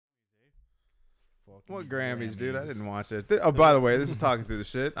fucking What Grammys, dude? I didn't Grammys. watch it. Oh, by the way, this is Talking Through the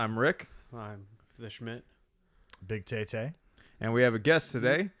Shit. I'm Rick, I'm the Schmidt. Big Tay Tay. and we have a guest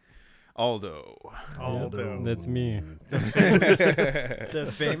today, Aldo. Aldo. That's me.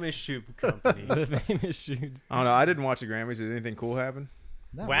 The famous shoe company. The famous shoot. I don't know. I didn't watch the Grammys. Did anything cool happen?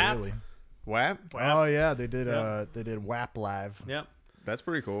 Not WAP? really. WAP? Oh yeah, they did. Yeah. They did WAP live. Yep. That's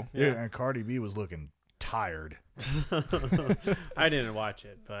pretty cool. Yeah, Yeah. and Cardi B was looking tired. I didn't watch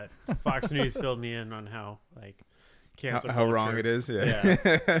it, but Fox News filled me in on how cancel How wrong culture- it is.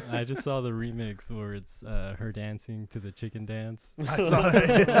 Yeah. I just saw the remix where it's her dancing to the chicken dance. I saw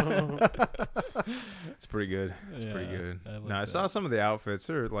that. It's pretty good. It's pretty Yeah, good. I like No, I saw that. some of the outfits.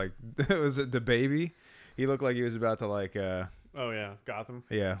 They're like, was it the baby? He looked like he was about to Oh yeah, Gotham.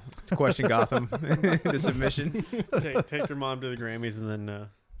 question Gotham into submission. Take your mom to the Grammys and then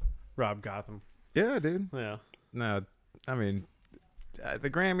rob Gotham. Yeah, dude. Yeah. No, I mean, the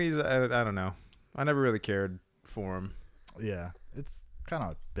Grammys. I don't know. I never really cared for them. Yeah, it's kind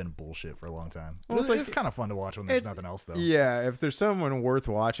of been bullshit for a long time. Well, It's, it's like- it's kind of fun to watch when there's it's- nothing else though. Yeah, if there's someone worth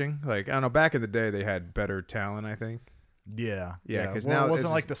watching, like I don't know. Back in the day, they had better talent. I think. Yeah, Yeah, 'cause well, now it wasn't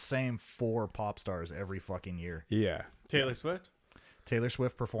it's like the same 4 pop stars every fucking year. Yeah. Taylor Swift. Taylor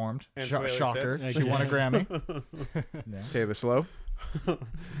Swift performed. And Taylor Shocker, Swift. she won a Grammy. Yeah. Taylor Slow.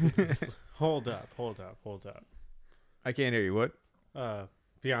 Hold up. I can't hear you. What?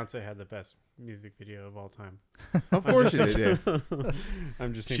 Beyonce had the best music video of all time. Of course you did. Yeah.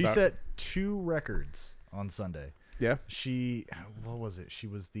 I'm just She thinking about set 2 records on Sunday. Yeah. What was it? She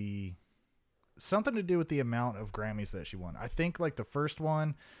was something to do with the amount of Grammys that she won. I think like the first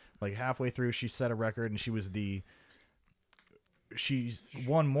one, like halfway through, she set a record and she's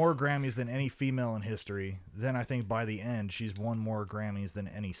won more Grammys than any female in history. Then I think by the end, she's won more Grammys than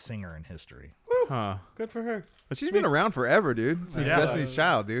any singer in history. Huh. good for her. But she's been around forever, dude. Since Yeah. Destiny's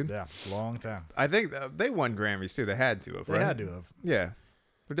Child, dude. Yeah, long time. I think they won Grammys too. They had to have. They right? had to have. Yeah.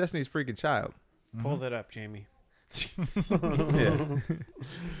 For Destiny's freaking Child. Hold it up, Jamie. Yeah.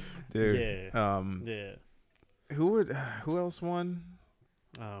 Dude. Yeah. Yeah. Who else won?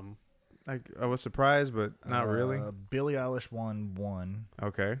 I was surprised, but not really. Billie Eilish won 1.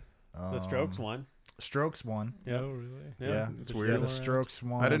 Okay. The Strokes won. Strokes won. Yeah. Oh, really? Yeah, It's yeah, weird. the Strokes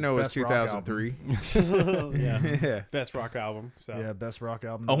won. I didn't know it was Best rock album. 2003. yeah. Yeah. Best rock album. So Yeah, best rock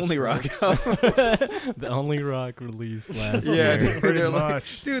album. Only rock Strokes. album. The only rock released last Yeah, year. dude, Pretty they're like-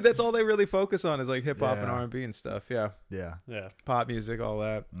 much. dude, that's all they really focus on is like hip hop and Yeah. R&B and stuff. Yeah. Yeah. yeah. Pop music, all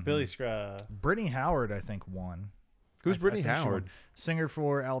that. Mhm. Billy Scruggs. Brittany Howard, I think, won. Who's I Brittany think she Howard? won. Singer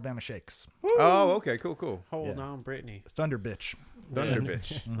for Alabama Shakes. Oh, okay, cool. Hold Yeah. on, Brittany. Thunder Bitch. Thunder Yeah.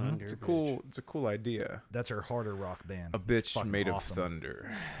 Bitch. Thunder It's a Bitch. it's a cool idea. That's her harder rock band. A It's bitch fucking made awesome. of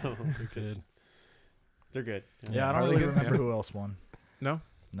thunder. They're Good. They're good. Yeah, I don't Are they really good? remember Yeah. who else won. No?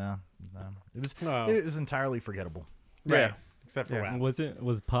 No. Oh, It was entirely forgettable. right. Yeah. Except for Yeah. WAP.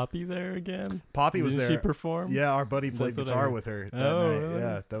 Was Poppy there again? Poppy was Didn't there. she perform? Yeah, our buddy played That's what I guitar heard. with her that Oh, night. really?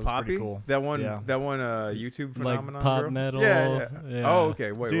 Yeah, that was Poppy? pretty cool. That one Yeah. YouTube Like phenomenon. pop girl? metal. Yeah. Yeah. Oh,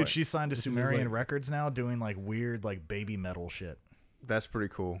 okay. Wait, Dude, wait. she signed to This is Sumerian like- Records now, doing like weird like baby metal shit. That's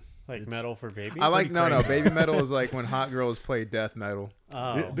pretty cool. Like It's- metal for babies. I like pretty no, crazy. baby metal is like when hot girls play death metal.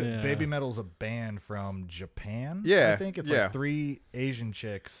 Oh, Yeah. Baby Metal's a band from Japan. Yeah, I think it's yeah. like 3 Asian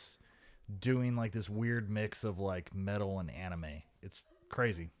chicks doing like this weird mix of like metal and anime. It's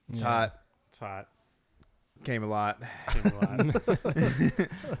crazy. It's Yeah. hot. it's hot. Came a lot. Came a lot.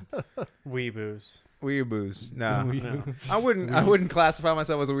 Weeboos. Weeaboos. Nah. No. I wouldn't classify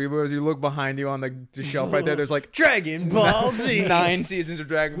myself as a weeaboo. As you look behind you on the shelf right there, there's like Dragon Ball Z. 9 seasons of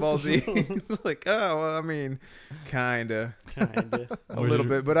Dragon Ball Z. It's like, oh, well, I mean, kinda. Kinda. A Where's little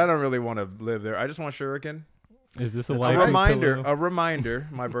your- bit, but I don't really want to live there. I just want Shuriken. Is this a That's A all white right. reminder, pillow? a reminder.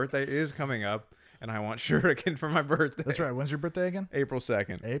 My birthday is coming up, and I want Shuriken for my birthday. That's right. When's your birthday again? April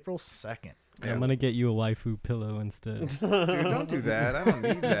 2nd. April 2nd. Yeah. I'm gonna get you a waifu pillow instead. Dude, don't do that. I don't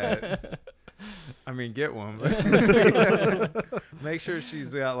need that. I mean, get one. Make sure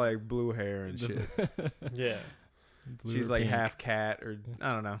she's got like blue hair and shit. Yeah. Blue She's or like pink. half cat or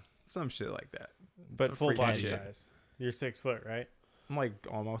I don't know, some shit like that. But a full freak body chick. size. You're 6 foot, right? I'm like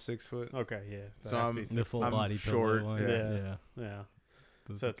almost 6 foot. Okay, yeah. So it has to I'm- be The 6 full I'm body short, pillow ones. yeah. Yeah. Yeah.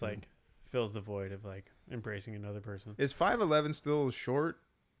 Those So are it's cool. like fills the void of like embracing another person. Is 5'11" still short?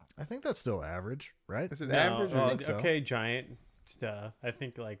 I think that's still average, right? Is it No, average? I Or think so. okay, giant. I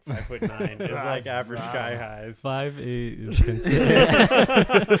think like 5'9" is like average guy highs. 5'8" is considered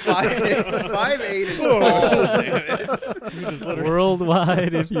 5'8" is tall. Damn it. You just literally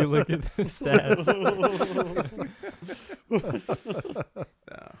worldwide if you look at the stats. No.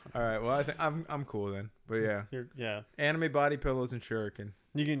 All right. Well, Well, I think I'm cool then. But yeah, Yeah. anime body pillows and shuriken.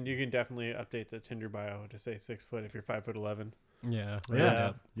 You can definitely update the Tinder bio to say 6 foot if you're 5'11". Yeah.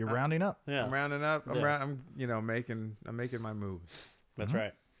 Yeah, you're rounding up. Yeah, I'm rounding up. Yeah. I'm making my moves. that's Mhm.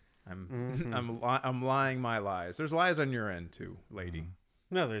 right. I'm lying my lies. There's lies on your end too, lady.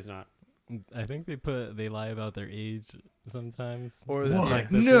 No, there's not. I think they lie about their age sometimes. Or What?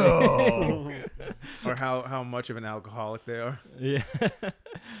 like No. or how much of an alcoholic they are. Yeah.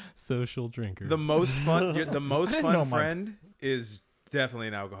 Social drinkers. The most fun didn't know my- friend is definitely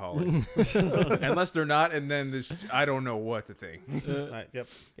an alcoholic. Unless they're not, and then this I don't know what to think. Yep.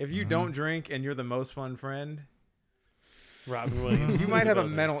 If you don't drink and you're the most fun friend, Robin Williams. you might have a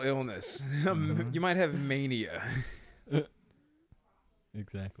building. mental illness. You might have mania.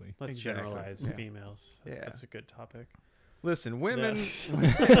 Exactly. Let's Exactly. generalize Yeah. females. Yeah. That's a good topic. Listen, women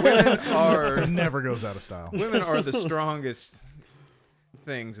Yeah. women are It never goes out of style. women are the strongest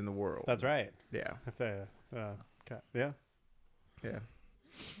things in the world. That's right. Yeah. If they, yeah. Yeah.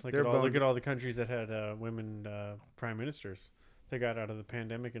 Look They're at, bone- look at all the countries that had women prime ministers. They got out of the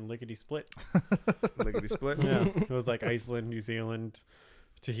pandemic and lickety split. Lickety split. Yeah, it was like Iceland, New Zealand,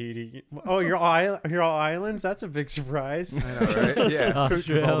 Tahiti. Oh, you're all islands. That's a big surprise. I know, right? Yeah. 'Cause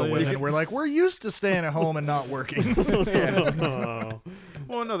all the Australia. women were like, we're used to staying at home and not working. Oh.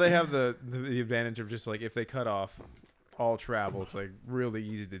 Well, no, they have the advantage of just like if they cut off all travel, it's like really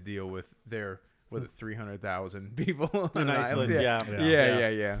easy to deal with their 300,000 people on In an Iceland, island. yeah.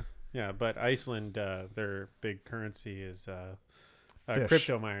 Yeah. Yeah, but Iceland, their big currency is Fish.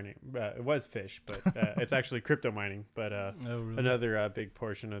 crypto mining. It was fish, but it's actually crypto mining. But Oh, really? another big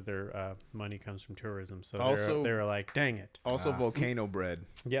portion of their money comes from tourism. So Also- they were like, dang it. Also, volcano bread.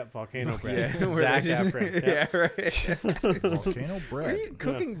 Yep, volcano bread. Yeah, Zac Efron. Yep. Yeah, right. Volcano bread.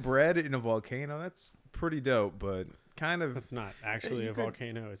 Cooking bread in a volcano, that's pretty dope, but kind of It's not actually You a could-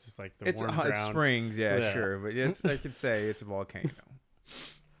 volcano. It's just like the it's warm hot ground. springs, yeah, Yeah. sure, but it's I could say it's a volcano.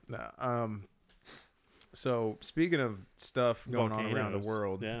 No, so speaking of stuff going on around the Volcanoes.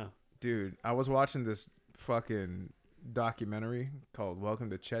 world, Yeah. dude, I was watching this fucking documentary called "Welcome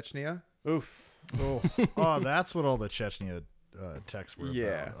to Chechnya." Oof. Oh, that's what all the Chechnya texts were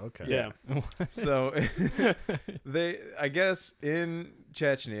Yeah. about. Okay. Yeah. So I guess in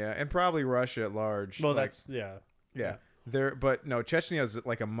Chechnya and probably Russia at large. Well, like, that's yeah. yeah. There, but no, Chechnya is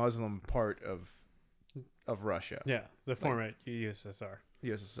like a Muslim part of Russia. Yeah. The former USSR.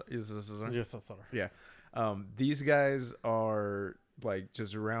 USSR. USSR. These guys are like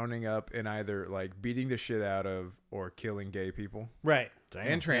just rounding up and either like beating the shit out of or killing gay people Right. Damn.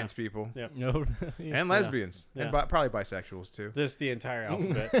 and trans people No. and lesbians Yeah. and probably bisexuals too. Just the entire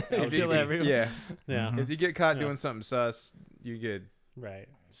alphabet. If you- Kill everyone. Yeah, Yeah. Mhm. if you get caught Yeah. doing something sus, you get Right.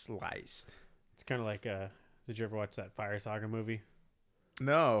 sliced. It's kind of like did you ever watch that Fire Saga movie?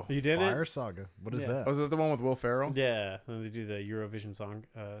 No, You did Fire it? Saga. What is Yeah. that? was it the one with Will Ferrell? Yeah. And they do the Eurovision song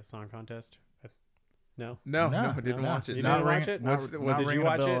contest. No. No, No, didn't no. watch it. You No. didn't watch ringing, it? Not, What's not did you ringing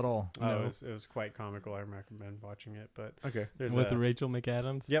watch a bell it? at all. Oh, No. it was quite comical. I recommend watching it. But Okay. there's With Rachel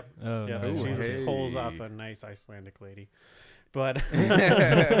McAdams? Yep. Oh, yeah, nice. Ooh, she hey. pulls off a nice Icelandic lady. But She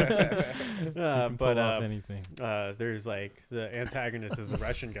can pull off anything. there's like the antagonist is a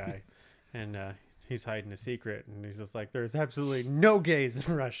Russian guy, and he's hiding a secret, and he's just like, "There's absolutely no gays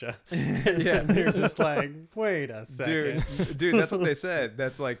in Russia." Yeah. And they're just like, "Wait a second. Dude, that's what they said.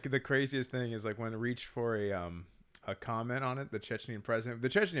 That's like the craziest thing is like when it reached for a comment on it, the Chechen president,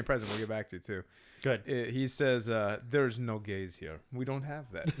 we'll get back to too. Good." He says, "There's no gays here. We don't have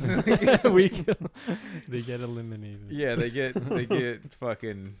that." They get eliminated. Yeah, they get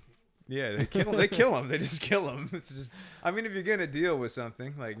fucking. Yeah, they kill them. They just kill them. It's just. I mean, if you're gonna deal with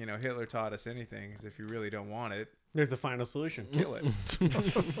something like Hitler taught us anything, is if you really don't want it, There's a final solution. kill it.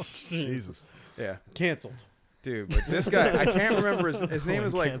 Jesus. Yeah, Canceled. dude. But this guy, I can't remember his name When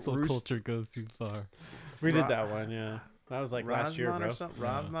is like cancel Rus- culture goes too far. We did that one. Yeah, that was like last year, Razman bro. or something.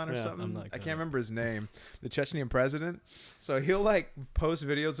 Yeah. Radman or Yeah. something. I'm not I gonna- can't remember his name. The Chechnyan president. So he'll like post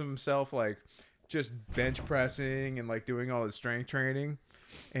videos of himself like just bench pressing and like doing all his strength training,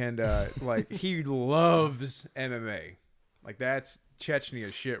 and like he loves MMA. Like that's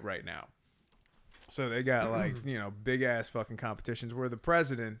Chechnya shit right now. So they got like big ass fucking competitions where the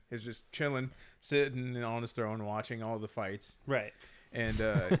president is just chilling, sitting on his throne, watching all the fights, Right. and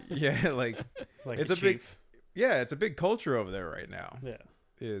yeah, like Like It's a a big- chief. yeah, it's a big culture over there right now. Yeah.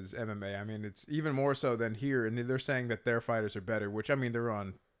 Is MMA. I mean, it's even more so than here, and they're saying that their fighters are better, which I mean, they're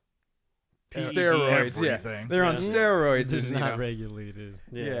on PED, steroids. Yeah, Everything. they're on Yeah. steroids. It's and, not regulated.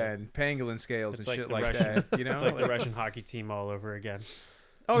 yeah, and pangolin scales It's and like shit the like Russian- that. You know, It's like the Russian hockey team all over again.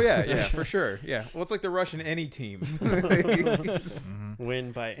 Oh yeah, for sure. Yeah. Well, it's like the Russian any team Mhm.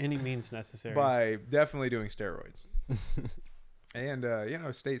 Win by any means necessary. by definitely doing steroids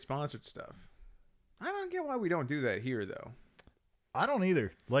and state sponsored stuff. I don't get why we don't do that here though. I don't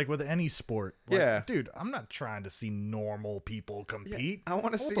either. Like with any sport. Like, Yeah. dude, I'm not trying to see normal people compete. I want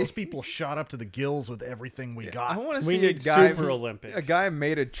to I see want those people shot up to the gills with everything we I got. want to we see a need guy. Super Olympics. A guy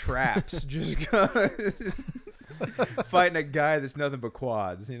made of traps just fighting a guy that's nothing but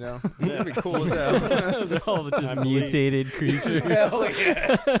quads. You know, that'd be cool as hell. They're all just I believe- mutated creatures Hell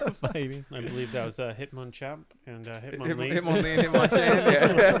yes. fighting. I believe that was Hitmonchan and Hitmonlee. Hitmonlee and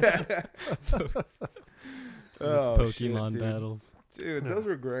Hitmonchan. Yeah. Just Oh, Pokemon shit, dude. battles. Dude, those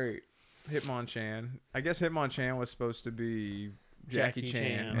were great. Hitmonchan. I guess Hitmonchan was supposed to be Jackie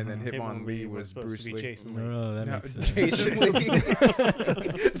Chan, and then Hitmonlee was supposed Bruce to be Lee. Jason Lee. Oh, that No, makes sense. Jason Lee.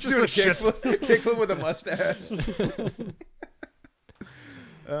 Just doing a kickflip with a mustache.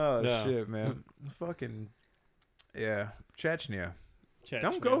 Oh No. shit, man! Fucking yeah, Chechnya. Chechnya.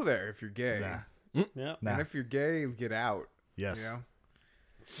 Don't go there if you're gay. Nah. Yeah. Nah. And if you're gay, get out. Yes. You know?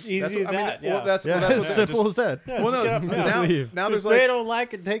 Easy That's as what, I mean, that. well, yeah. that's Yeah, well, that's as what simple as that. Yeah, well, just get no, up and just down. leave. now If there's they like don't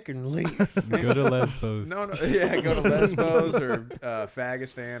like it, they can leave. Go to Lesbos. no, yeah, go to Lesbos or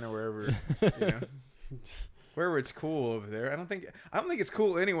Fagistan or wherever, you know, wherever it's cool over there. I don't think it's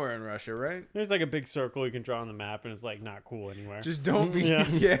cool anywhere in Russia, right? There's like a big circle you can draw on the map, and it's like not cool anywhere. Just don't be, Yeah.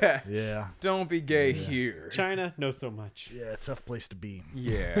 yeah, Yeah. don't be gay Yeah. here. China, no so much. Yeah, tough place to be.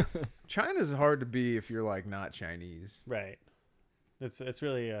 Yeah, China's hard to be if you're like not Chinese. Right. It's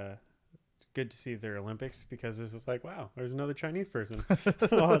really good to see their Olympics because it's just like, wow, there's another Chinese person.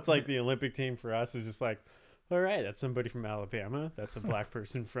 Well, it's like the Olympic team for us is just like, all right, that's somebody from Alabama. That's a black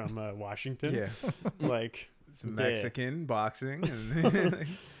person from Washington. Yeah, Like some yeah. Mexican boxing, and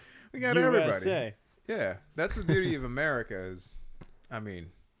we got everybody. USA. Yeah, that's the beauty of America. Is, I mean,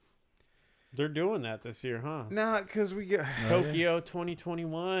 They're doing that this year, huh? nah, because we get. Tokyo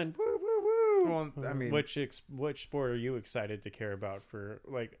 2021. Woo, woo, woo. Well, I mean, which sport are you excited to care about for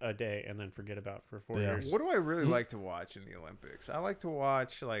like a day and then forget about for 4 Yeah. years? what do I really like to watch in the Olympics? I like to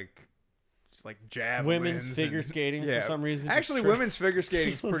watch like javelins, Women's figure and- skating yeah. for some reason. just Actually, tri- women's figure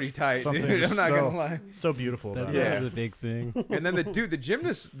skating is pretty tight. Something Dude. I'm not so- gonna lie. So beautiful about That's Yeah. it. always a big thing. And then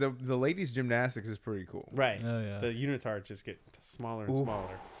the ladies gymnastics is pretty cool. Right. Oh yeah. The unitards just get smaller and Ooh.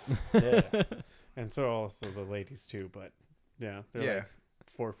 smaller. Yeah. And so also the ladies too, but yeah, they're Yeah. like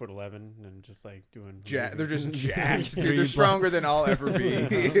 4'11" and just like doing. They're amazing- just jacked, dude. Three They're stronger than I'll ever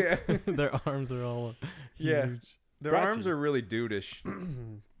be. Yeah. Their arms are all Yeah. huge. Their Brought to arms you. are really dudeish.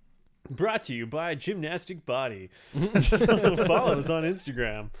 Brought to you by Gymnastic Body. Follow us on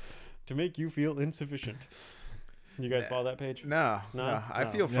Instagram to make you feel insufficient. You guys follow that page? No, No? I No.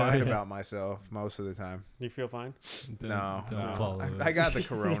 feel Yeah, fine yeah. about myself most of the time. You feel fine? No, don't no. follow it. I got the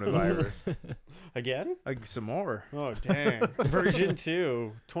coronavirus. Again? Like some more. Oh, dang. Version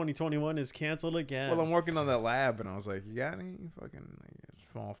 2, 2021 is canceled again. Well, I'm working on that lab, and I was like, "You got any fucking just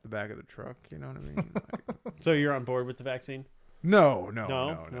fall off the back of the truck?" You know what I mean? Like, So you're on board with the vaccine? no.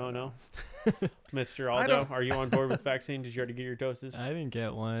 Mr. I Aldo, don't- are you on board with the vaccine? Did you already get your doses? I didn't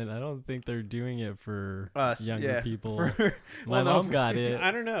get one. I don't think they're doing it for Us, younger yeah. people. For- My well, no, mom got it I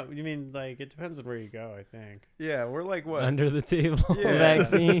don't know. You mean like it depends on where you go, I think. yeah, we're like what? under the table Yeah.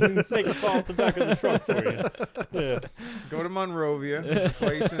 vaccines. They can fall off the back of the truck for you. Yeah. Go to Monrovia. It's a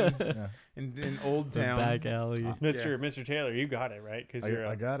place Yeah. in Old The Town. back alley. Mr. Taylor, you got it, right? Because you're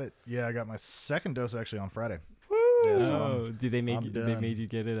I got it. Yeah, I got my second dose actually on Friday. Woo! Yeah, so Oh, did they make I'm you, they done. made you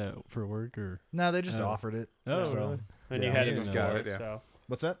get it for work or? No, they just Oh. offered it. Oh, so, really? And yeah, you had I it didn't before, know. Got it, yeah. so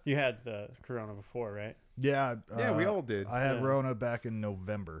What's that? you had the corona before, right? Yeah. Yeah, we all did. I had Yeah. Rona back in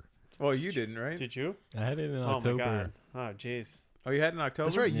November. Well, you didn't, right? Did you? I had it in Oh October. my god. Oh jeez. Oh, you had in October.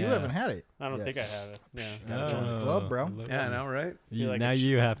 That's right. You Yeah. haven't had it. I don't yet. think I have it. Yeah. Gotta join the club, bro. look Yeah, I at know, right? you. like Now a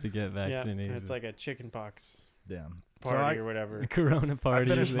you have to get Yeah. vaccinated. It's like a chicken pox Yeah. party so or whatever. a Corona I party.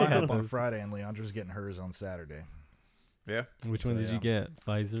 finished they mine have up on those. Friday, and Leandra's getting hers on Saturday. Yeah. Which So, one did yeah. you get?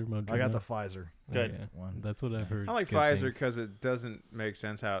 Pfizer, Moderna? I got the Pfizer Good. Okay. one. That's what I've heard. I like good Pfizer things. because it doesn't make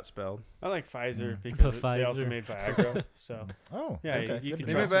sense how it's spelled. I like Pfizer Mm. because they also Pfizer. made Viagra. So Oh, Yeah, okay. you good can to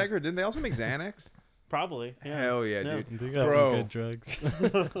They know. made Viagra. Didn't they also make Xanax? probably. Yeah. Hell yeah, Yeah. dude. They got Bro. some good drugs.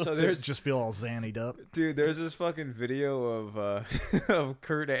 So They there's just feel all zannied up. Dude, there's this fucking video of of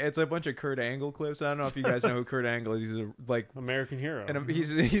Kurt. It's a bunch of Kurt Angle clips. I don't know if you guys know who Kurt Angle is. He's a, like, American hero. and he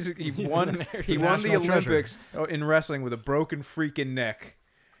He's won an American he won the national treasure. Olympics in wrestling with a broken freaking neck,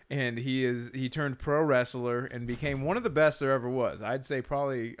 and he turned pro wrestler and became one of the best there ever was. I'd say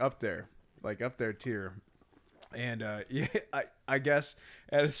probably up there tier. And yeah, I guess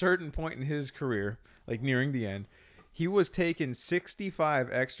at a certain point in his career, like nearing the end, He was taking 65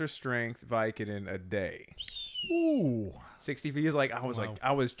 extra strength Vicodin a day. Ooh. 60. He's like, I was Wow.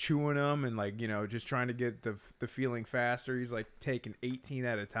 chewing them and like, just trying to get the feeling faster. He's like taking 18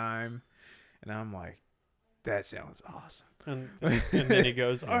 at a time, and I'm like, that sounds awesome. And then he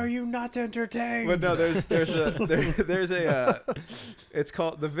goes, "Are you not entertained?" But no, there's a it's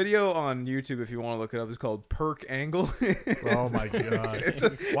called, the video on YouTube if you want to look it up is called Perk Angle. Oh my god. It's a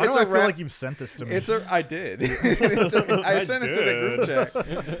Why it's do a I feel rap- like you've sent this to me? I did. I sent it to the group did. chat.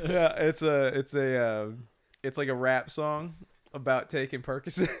 Yeah, it's like a rap song about taking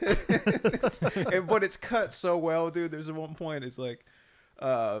Percocet. But it's cut so well, dude. There's at one point it's like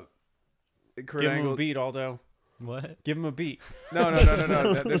Kurt Give him Angle. a beat, Aldo. What? Give him a beat. No.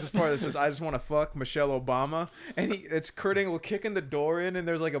 There's this part that says, "I just want to fuck Michelle Obama," and it's Kurt Angle kicking the door in, and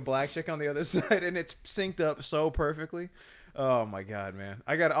there's like a black chick on the other side, and it's synced up so perfectly. Oh my god, man!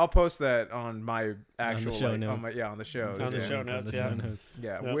 I'll post that on my actual show on notes. on the show. On the yeah. show notes, On the yeah. show notes.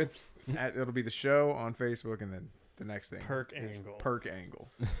 Yeah, Yep. it'll be the show on Facebook, and then the next thing. Perk is Angle. Perk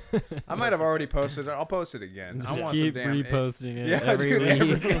Angle. I might have already posted it. I'll post it again. I Just want keep some damn reposting it Yeah, every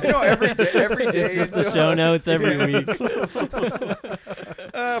dude, week. every day. Every day. It's just the show notes every week.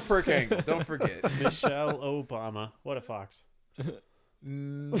 Perk Angle. Don't forget. Michelle Obama. What a fox. I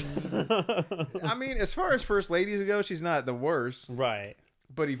mean, as far as first ladies go, she's not the worst, Right.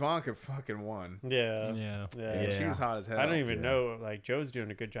 but Ivanka fucking won. Yeah. Yeah. Yeah. Yeah. She's hot as hell. I don't even Yeah. know. Like Joe's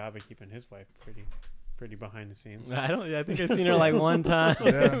doing a good job of keeping his wife pretty behind the scenes. I think I've seen her like one time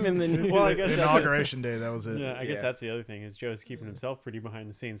Yeah. in the news. Well, I guess that's it. Inauguration day, that was it. Yeah, I guess Yeah. that's the other thing is Joe's keeping himself pretty behind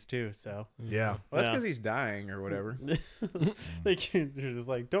the scenes too. So Yeah. Well, that's Yeah. because he's dying or whatever. like you're just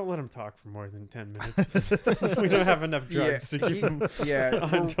like, don't let him talk for more than 10 minutes. We don't have enough drugs to keep him Yeah,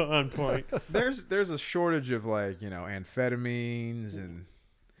 on point. there's a shortage of like amphetamines and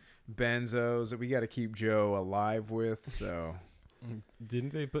benzos that we got to keep Joe alive with. So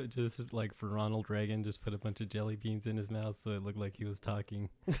Didn't they put just like for Ronald Reagan, just put a bunch of jelly beans in his mouth so it looked like he was talking?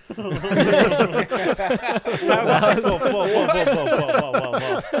 Whoa.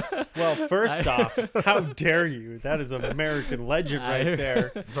 Well, first off, how dare you? That is American legend right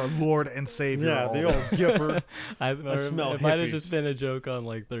there. It's our Lord and Savior. Yeah, the Aldo. old Gipper. I smell it might have hippies. just been a joke on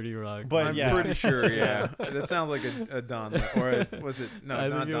like 30 Rock. But I'm yeah. pretty sure. Yeah, that sounds like a Don was it? No, I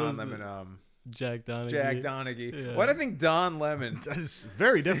not think it Don was, Lemon. Jack Donaghy. Jack Donaghy. Yeah. Why do I think Don Lemon? That is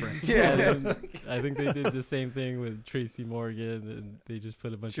very different. Yeah. I think they did the same thing with Tracy Morgan, and they just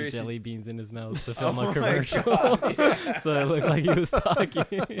put a bunch Tracy- of jelly beans in his mouth to film Oh a my commercial, God. so it looked like he was talking.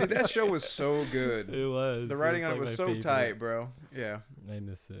 Dude, that show was so good. It was. The writing on like it was my so favorite. tight, bro. Yeah. I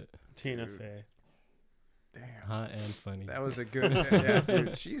miss it. Tina Dude. Fey. Damn. Hot and funny. That was a good. Yeah,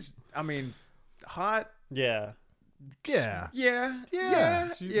 dude. She's. I mean, hot. Yeah. Yeah. Yeah.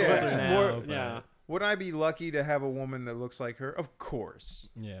 Yeah. She's yeah. older now. More, but- yeah. Would I be lucky to have a woman that looks like her? Of course.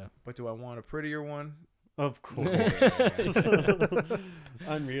 Yeah. But do I want a prettier one? Of course.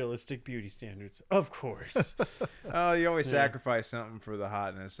 Unrealistic beauty standards. Of course. Oh, you always Yeah. sacrifice something for the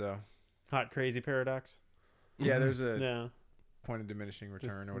hotness. So Hot crazy paradox. yeah, there's a Yeah. point of diminishing Just-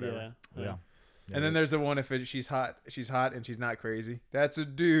 return or whatever. Yeah. Yeah. And then there's the one if she's hot and she's not crazy. That's a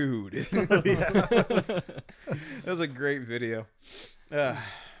dude. Yeah. That was a great video. Did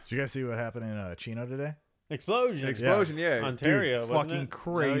you guys see what happened in Chino today? Explosion. Explosion, yeah. Ontario. Dude, wasn't fucking it?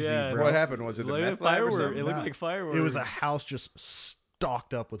 crazy, Oh, yeah. bro. What happened? Was it a Like meth lab or firework. something? It looked No. like fireworks. It was a house just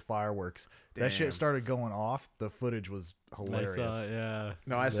stocked up with fireworks. That Damn. shit started going off. The footage was I hilarious. saw it, yeah.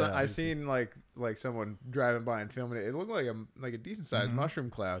 No, I saw. Yeah. I seen like someone driving by and filming it. It looked like a decent sized Mhm. mushroom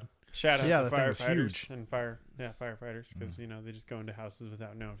cloud. Shout out Yeah, to that thing was firefighters huge. and firefighters because they just go into houses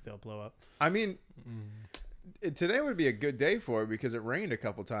without knowing if they'll blow up. I mean, Mm. today would be a good day for it because it rained a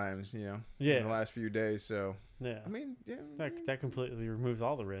couple times. In Yeah. the last few days. So Yeah. I mean, yeah, That completely removes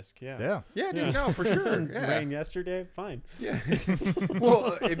all the risk. Yeah. Yeah. yeah, dude, Yeah. no, for sure. Yeah, Rain yesterday, fine. yeah.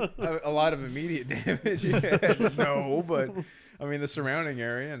 Well, a lot of immediate damage. Yeah, no, but I mean the surrounding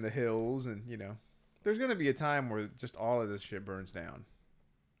area and the hills, and there's gonna be a time where just all of this shit burns down.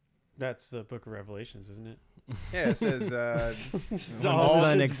 That's the Book of Revelations, isn't it? Yeah, it says. Just When all the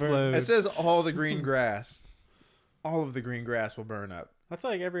sun shit's burned. It says all the green grass. All of the green grass will burn up. That's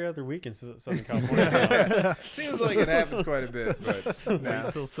like every other week in Southern California. Seems like it happens quite a bit, but Wait nah.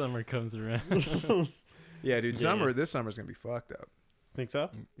 until summer comes around. Yeah, dude, Yeah. this summer's gonna be fucked up. Think so?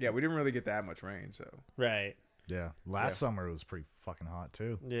 Yeah, we didn't really get that much rain, so Right. Yeah. Last Yeah. summer it was pretty fucking hot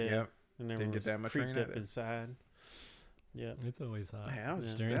too. Yeah. Yep. And Didn't everyone get was that much creeped rain up either. inside. Yeah. It's always hot. Man, that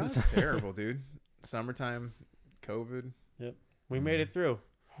was, Yeah. During that the was summer. terrible, dude. Summertime, COVID. We made it through.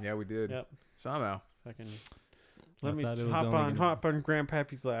 Yeah, we did. Yep. Somehow. Fucking Let me thought it was hop only on gonna-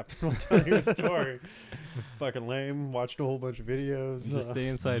 Grandpappy's lap and we'll tell you a story. It's fucking lame. Watched a whole bunch of videos. Just stay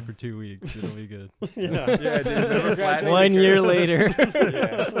inside for 2 weeks. It'll be good. Yeah. Yeah, dude. Remember flattening 1 the year curve? later.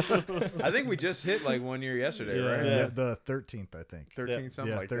 Yeah. I think we just hit like 1 year yesterday, Yeah. right? Yeah. The 13th, I think. 13,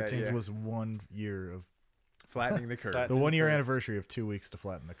 something Yeah, like 13th that. Yeah. was 1 year of Flattening the curve. Flat- the 1 year curve. anniversary of 2 weeks to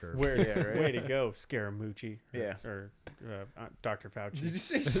flatten the curve. Where, Yeah, right. way to go, Scaramucci. Yeah. Or Dr. Fauci. Did you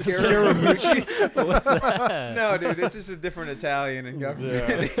say Scaramucci? What's that? No, dude, it's just a different Italian in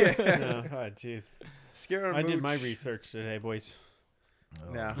government. Yeah. Yeah. No, oh, jeez. Scaramucci. I did my research today, boys.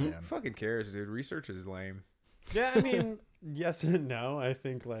 Oh, No, who man. fucking cares, dude? Research is lame. Yeah, I mean, yes and no. I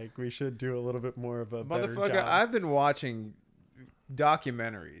think like we should do a little bit more of a better Motherfucker, job. I've been watching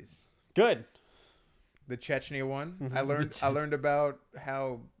documentaries. Good. The Chechnya one. Mhm. I learned. The I learned about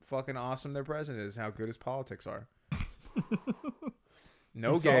how fucking awesome their president is. How good his politics are.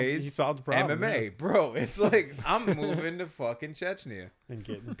 No He solved- gays. he solved the problem. MMA, yeah. bro. It's like I'm moving to fucking Chechnya. And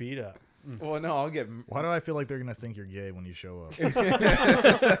getting beat up. Well, no, I'll get. Why do I feel like they're gonna think you're gay when you show up?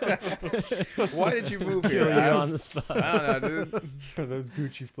 Why did you move Kill here? you I on don't, the spot. I don't know, dude. For those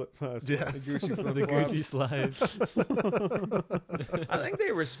Gucci flip flops. Yeah. The Gucci The flip-flops. Gucci slides. I think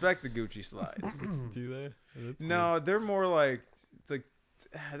they respect the Gucci slides. Do they? That's No, they're more like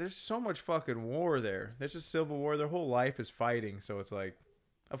there's so much fucking war there. There's just civil war. Their whole life is fighting, so it's like,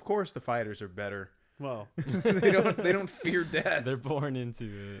 of course the fighters are better. Well, they don't fear death. weird. They're born into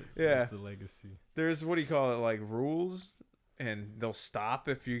it. Yeah. It's a legacy. There's what do you call it, like rules, and they'll stop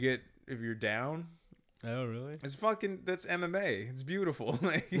if you're down. Oh, really? It's fucking that's MMA. It's beautiful.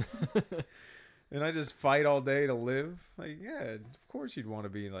 Like, and I just fight all day to live. Like, yeah, of course you'd want to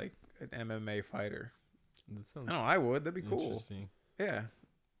be like an MMA fighter. That sounds No, I would. That'd be cool. interesting. Yeah.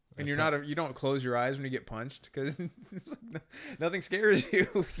 And I you're prob- not you don't close your eyes when you get punched because nothing scares you.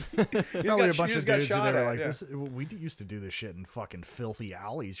 You Probably a bunch of got dudes who shot they were at, like, yeah. "This we used to do this shit in fucking filthy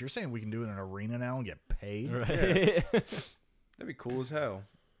alleys. You're saying we can do it in an arena now and get paid?" Right. That'd be cool as hell.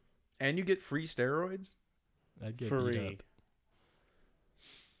 And you get free steroids. I'd get beat free. up.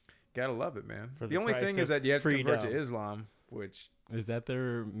 Gotta love it, man. For The the only price thing is of that you have to convert to freedom. Islam, which Is that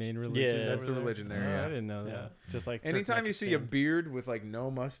their main religion? Yeah, that's over the there? religion there, Oh, yeah. I didn't know Yeah. that. Just like anytime you see a Turkmenistan. beard with like no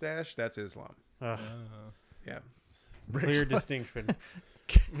mustache, that's Islam. Ugh, Oh. Yeah. clear distinction.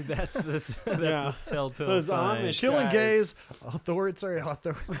 That's this. That's Yeah. this telltale Those sign. Amish Killing guys. gays,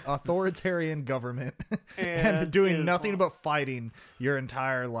 authoritarian government, and And doing nothing Islam. but fighting your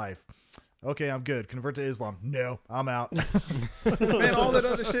entire life. Okay, I'm good. Convert to Islam. No, I'm out. Man, all that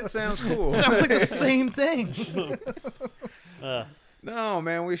other shit sounds cool. Sounds like the same thing. No,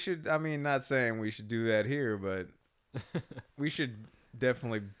 man, we should. I mean, not saying we should do that here, but we should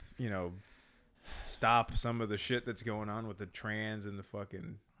definitely, stop some of the shit that's going on with the trans and the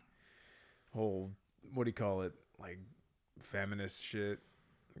fucking whole, what do you call it, like feminist shit.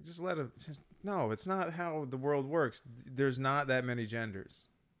 Just let it. No, it's not how the world works. There's not that many genders.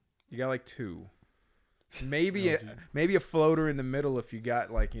 You got like 2. Maybe maybe a floater in the middle if you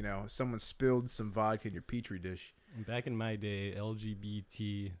got like someone spilled some vodka in your petri dish. Back in my day,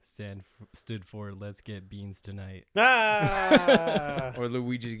 LGBT stood for "Let's get beans tonight." Ah! Or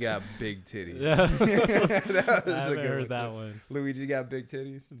Luigi got big titties. Yeah, That was I a haven't good heard that too. one. Luigi got big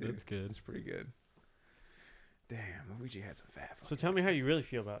titties. Dude, That's good. That's pretty good. Damn, Luigi had some fat. So tell me how you really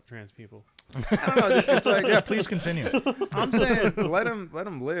feel about trans people. I don't know. It's like Yeah, please continue. I'm saying, let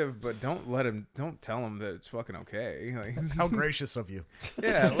him live, but don't tell him that it's fucking okay. Like, How gracious of you.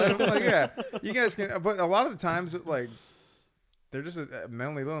 yeah, let him, like, yeah. You guys can, but a lot of the times, like, they're just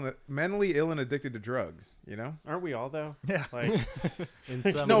mentally ill and addicted to drugs. Aren't we all though? Yeah. Like,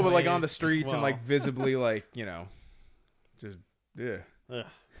 In some No, but like way, on the streets and Well. like visibly, like just yeah. ugh.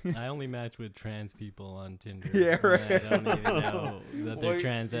 I only match with trans people on Tinder. Yeah, and right. I don't even know that Well, they're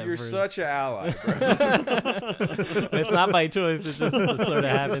trans at You're first. such an ally, bro. It's not by choice. It just sort of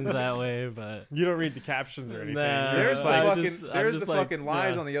happens that way. But You don't read the captions or anything. Nah. You're There's just the like, I'm fucking just the like, fucking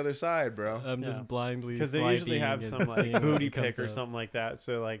lies yeah. on the other side, bro. I'm Yeah. just blindly because they usually swiping have and some seeing like what booty comes pic or up. something like that,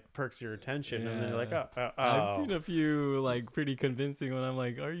 so like perks your attention, and then you're like, Yeah. oh. I've seen a few like pretty convincing when I'm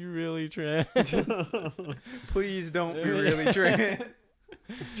like, "Are you really trans?" Please don't be really trans.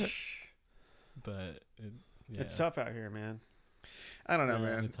 But yeah. It's tough out here, man. I don't know, Yeah,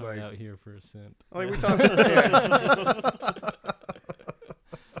 man. It's hard Like, out here for a simp. we talk. Yeah.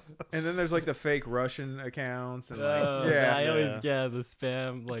 And then there's like the fake Russian accounts and like I always Yeah. the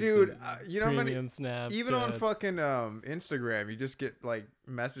spam like dude, the you know how many premium Snapchats. even on fucking Instagram, you just get like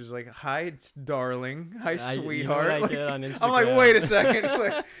messages like, "Hi, it's darling. Hi, You know what sweetheart." I Like, get on I'm like, Instagram? wait a second.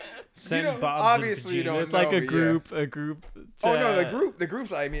 Like, Send you know, Bob's obviously you vagina. don't It's know, like a but group, yeah. a group. Oh no, chat. the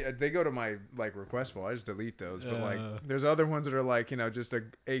groups. I mean, they go to my like request file. I just delete those. But like, Uh. there's other ones that are like, you know, just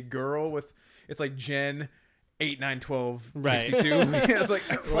a girl with, it's like Jen 8, 9, 12, Right. 62. It's like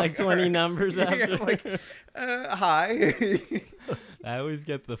like fuck, 20 alright. numbers Yeah, after. I'm like, hi. I always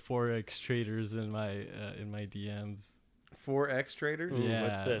get the forex traders in my DMs. 4X traders. Ooh, Yeah,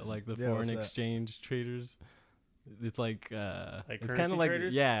 what's this? like the Yeah, foreign what's that? exchange traders. It's like Like it's kind currency of like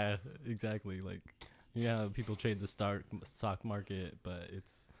traders? yeah, exactly. Like people trade the stock market, but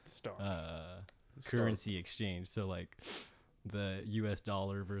it's Stars. currency exchange. So like the U.S.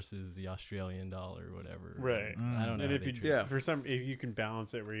 dollar versus the Australian dollar, or whatever. Right. I don't know. And how if they you trade. Yeah. if you can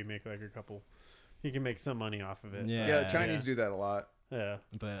balance it where you make like a couple, you can make some money off of it. Yeah. Yeah, Chinese do that a lot. Yeah.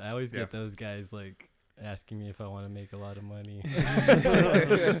 But I always Yeah. get those guys like asking me if I want to make a lot of money.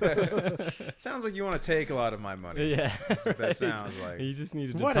 Sounds like you want to take a lot of my money. Yeah, That's what that right. sounds like. You just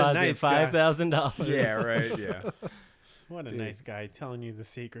need to What a deposit nice guy. $5,000. Yeah, right. Yeah. What a Dude. nice guy telling you the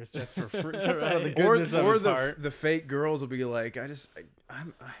secrets just for free, just out of the Right. Or, goodness of or his heart. the fake girls will be like, I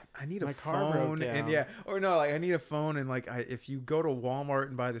need a My car broke phone, and down. yeah, or no, like I need a phone, and like if you go to Walmart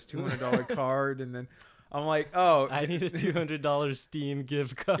and buy this $200 card, and then I'm like, oh, I need a $200 Steam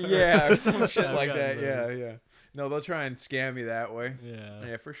gift card. yeah, or some shit I've like gotten that. Yeah, those. yeah. No, they'll try and scam me that way. Yeah.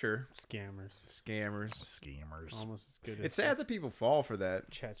 Yeah, for sure. Scammers. Scammers. Schemers. Almost as good as It's sad that people fall for that,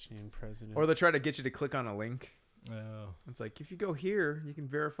 the Chechnyan president. or they'll try to get you to click on a link. Oh. It's like, if you go here, you can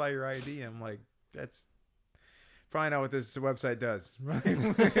verify your ID. I'm like, that's probably not what this website does.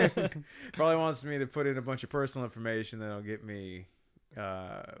 Probably wants me to put in a bunch of personal information that'll get me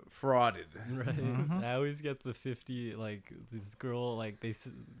frauded. Right. Mhm. I always get the 50 like this girl like they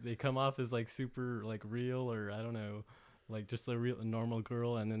come off as like super like real, or I don't know, like just a normal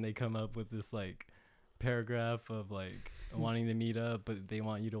girl, and then they come up with this like paragraph of like wanting to meet up, but they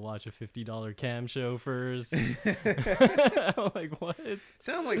want you to watch a $50 cam show first. I'm like, what?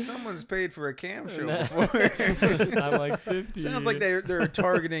 Sounds like someone's paid for a cam show Nah. before. I'm like 50. Sounds like they're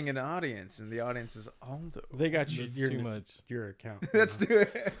targeting an audience, and the audience is Aldo. they got you That's your, too much. your account. Let's do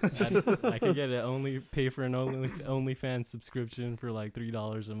it. I could get it pay for an OnlyFans subscription for like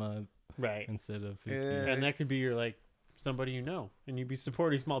 $3 a month Right. instead of 50. Yeah. And that could be your like somebody you know, and you'd be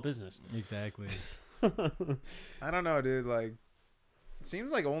supporting small business. Exactly. I don't know, dude. Like, it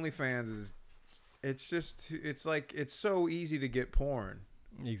seems like OnlyFans is. It's like it's so easy to get porn.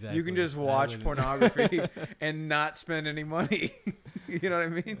 Exactly. You can just I watch wouldn't- pornography and not spend any money. You know what I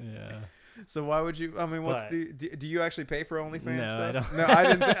mean? Yeah. So why would you? I mean, what's But- do you actually pay for OnlyFans No, I stuff? don't. No, I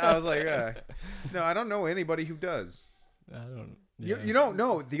didn't. I was like, no, I don't know anybody who does. I don't. You, yeah. you don't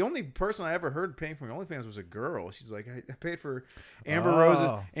know. The only person I ever heard paying for OnlyFans was a girl. She's like, I paid for Amber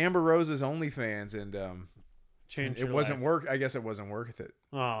Rose's OnlyFans, and Change it your wasn't life. work. I guess it wasn't worth it.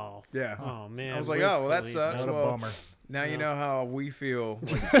 Oh. Yeah. Oh man. I was like, Wiz oh, well, that Khalifa. sucks. What a Well, bummer. now you Yeah. know how we feel.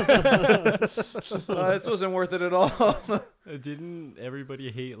 This wasn't worth it at all. Didn't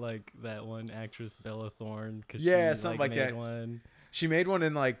everybody hate like that one actress Bella Thorne? Cause Yeah, she, something like like made that. One. She made one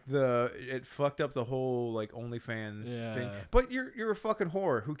in like it fucked up the whole like OnlyFans thing. Yeah. But you're a fucking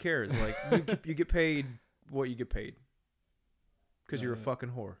whore. Who cares? Like you get paid what you get paid because you're a fucking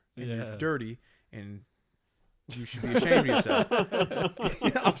whore and Yeah. you're dirty and you should be ashamed of yourself.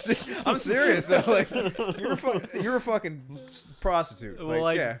 I'm serious. Though. Like you're a fucking prostitute. Well,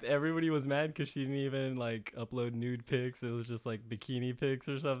 like yeah. everybody was mad because she didn't even like upload nude pics. It was just like bikini pics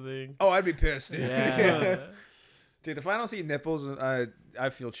or something. Oh, I'd be pissed. Dude. Yeah. Dude, if I don't see nipples, I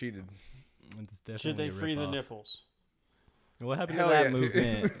feel cheated. It's Should they definitely a free the ripoff. nipples? What happened Hell to that yeah, dude.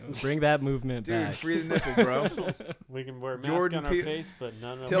 movement? Bring that movement Dude, back. free the nipple, bro. We can wear a mask Jordan on our Peele- face, but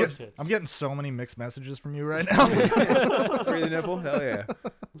none of Tell- our tits. I'm getting so many mixed messages from you right now. Free the nipple? Hell yeah.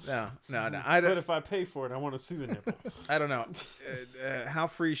 No. I But don't, if I pay for it, I want to see the nipple. I don't know. How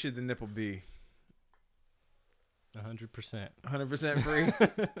free should the nipple be? 100%. 100% free?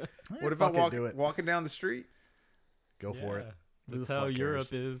 What Fuck about it, do it. walking down the street? Go for it. Who That's the how fuck Europe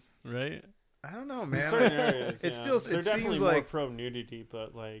cares? is, right? I don't know, In man. certain areas, It yeah. still- they're it definitely seems more like- pro nudity,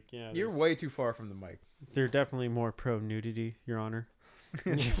 but like yeah, You're way too far from the mic. they're definitely more pro nudity, Your Honor.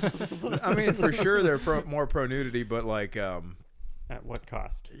 I mean, for sure they're more pro nudity, but like, At what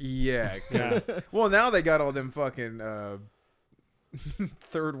cost? yeah. 'Cause- well, now they got all them fucking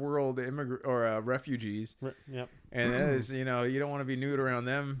third world immigrant or refugees, Yep. and that is, you don't want to be nude around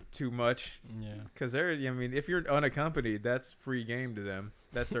them too much Yeah. because they're. I mean, if you're unaccompanied, that's free game to them.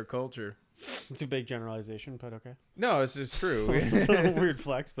 That's their culture. It's a big generalization, but okay. No, it's just true. Weird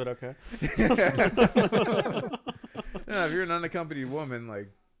flex, but okay. No, if you're an unaccompanied woman, like,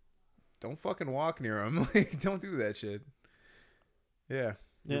 don't fucking walk near them. Like, don't do that shit. Yeah.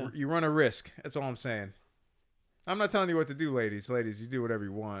 Yeah. You run a risk. That's all I'm saying. I'm not telling you what to do, ladies. Ladies, you do whatever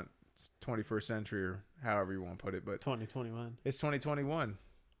you want. It's 21st century or however you want to put it, but 2021. it's 2021.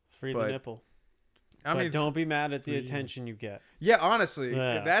 Free But- the nipple. I But mean, don't be mad at the free- attention you get. yeah, honestly,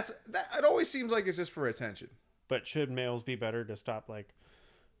 Yeah. that it always seems like it's just for attention. But should males be better to stop like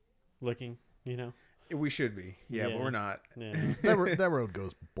licking? You know? We should be. Yeah, but Yeah. we're not. Yeah. That road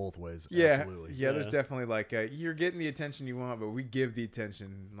goes both ways. Yeah, Absolutely. yeah. There's Yeah. definitely like you're getting the attention you want, but we give the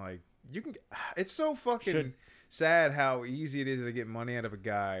attention. Like you can. It's so fucking Should- sad how easy it is to get money out of a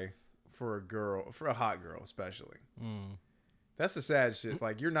guy for a girl, for a hot girl, especially. Mm. That's the sad shit.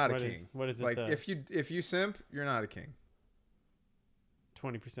 Like you're not What a is- king. what is it? Like if you simp, you're not a king.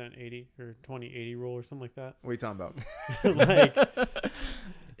 20% 80 or 20-80 rule or something like that. What are you talking about?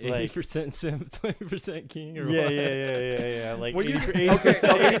 Like 80% simp, 20% king, or yeah, what? yeah. Like Well, you-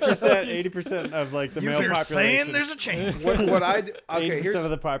 80% of like the male You're population. saying there's a chance. what I d- okay 80% here's of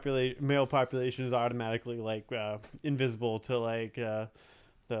the male population is automatically like invisible to like the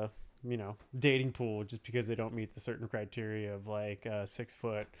dating pool just because they don't meet the certain criteria of like 6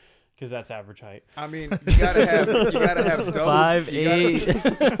 foot, because that's average height. I mean you gotta have double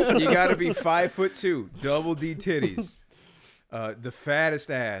 5'8". You gotta be 5'2", double D titties, the fattest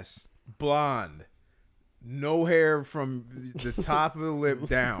ass, blonde, no hair from the top of the lip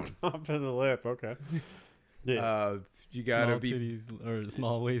down. Top of the lip, okay. Yeah. You gotta Small be titties or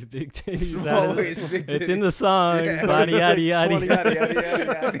small waist, big titties. small That is- waist, big It's titties. in the song. Yeah. Body yada yada. 20, Yada, yada,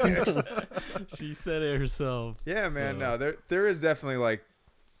 yada, yada. She said it herself. Yeah, man. So- No, there is definitely like,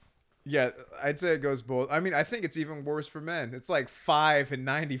 yeah, I'd say it goes both. I mean, I think it's even worse for men. It's like 5 and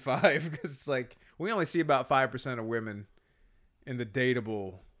 95 because it's like we only see about 5% of women in the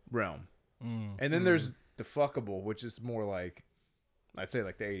dateable realm, Mm. and then there's the fuckable, which is more like, I'd say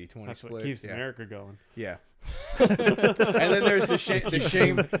like the 80-20 That's split. what keeps yeah. America going. Yeah. And then there's the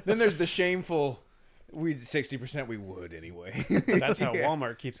shame. Then there's the shameful. We 60% we would anyway. That's how Yeah.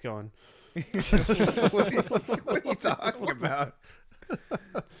 Walmart keeps going. what are you talking about?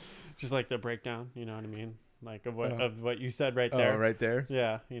 Just like the breakdown, you know what I mean? Like of what Uh-huh. of what you said right there. Oh, right there.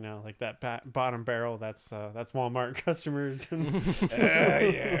 Yeah, like that bottom barrel. That's Walmart customers.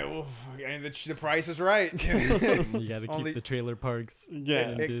 Yeah. Well, and the price is right. You got to keep Only- the trailer parks Yeah.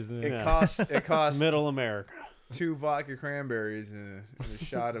 in business. It Yeah. costs Middle America. 2 vodka cranberries and a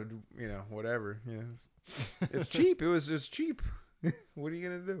shot of whatever. Yeah, it's cheap. It's cheap. What are you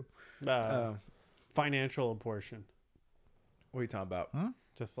gonna do? Financial abortion. What are you talking about?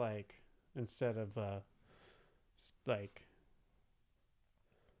 Just like instead of like.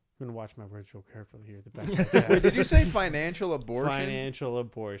 I'm gonna watch my words real carefully here. The best I can. Wait, did you say financial abortion? Financial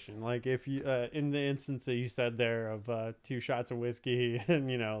abortion. Like if you, in the instance that you said there of 2 shots of whiskey and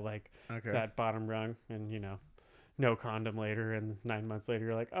like Okay. that bottom rung and no condom later, and 9 months later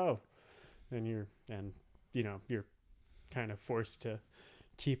you're like, oh, and you're kind of forced to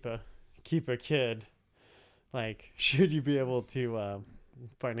keep a kid. Like, should you be able to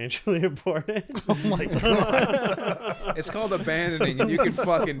financially abort it? Oh my god. It's called abandoning, and you can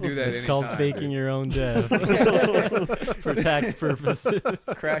fucking do that. It's called anytime, faking dude. your own death for tax purposes.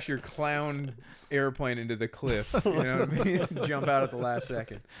 Crash your clown airplane into the cliff. You know what I mean? Jump out at the last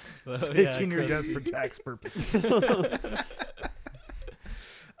second. Oh, yeah, Faking your Chris. death for tax purposes.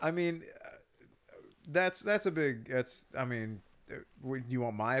 I mean, that's a big. I mean, you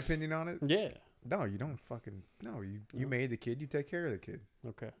want my opinion on it? Yeah. No, you don't fucking. No, you made the kid. You take care of the kid.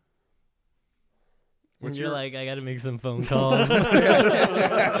 Okay. And What's you're your- like, I gotta make some phone calls. I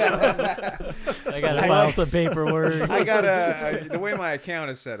gotta file some paperwork. I got the way my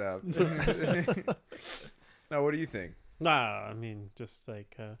account is set up. Now, what do you think? Nah, I mean, just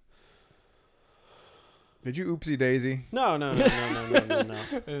like Did you oopsie daisy? no. And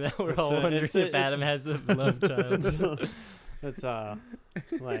now we're It's all a- wondering it's a- if Adam has a love child. It's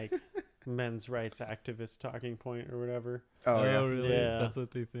like men's rights activist talking point or whatever. Oh, yeah. Really? Yeah. That's what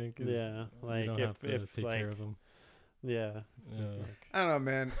they think. Is Yeah, we like don't have to if take like care of them. yeah, Yeah. I don't know,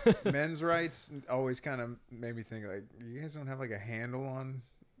 man. Men's rights always kind of made me think like you guys don't have like a handle on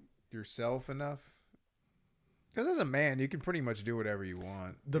yourself enough. Because as a man, you can pretty much do whatever you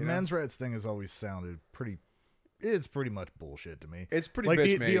want. The you know? men's rights thing has always sounded pretty. It's pretty much bullshit to me. It's pretty Like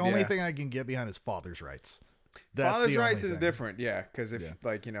bitch the made, only yeah. thing I can get behind is father's rights. That's Father's the only rights is thing. different, yeah. Because if Yeah.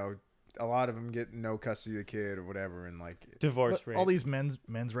 like a lot of them get no custody of the kid or whatever, and like divorce But rate. all these men's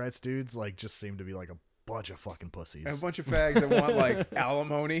rights dudes like just seem to be like a bunch of fucking pussies. And a bunch of fags that want like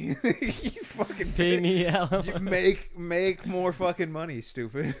alimony. You fucking Pay me out. You make more fucking money,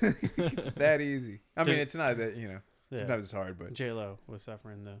 stupid. It's that easy. I mean, it's not that, Yeah. sometimes it's hard, but J-Lo was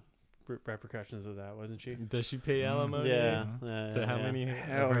suffering the repercussions of that, wasn't she? Does she pay alimony? Yeah. To how many?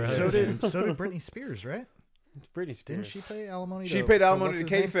 Hell of her yeah. so did husbands? Britney Spears, right? It's Britney Spears. Didn't she pay alimony? she paid alimony to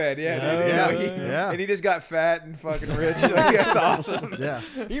what's his name? K-Fed, yeah, Yeah. dude. Yeah, He- yeah. And he just got fat and fucking rich. Like, that's awesome. Yeah.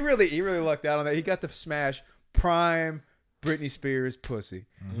 He really lucked out on that. He got to smash prime Britney Spears pussy,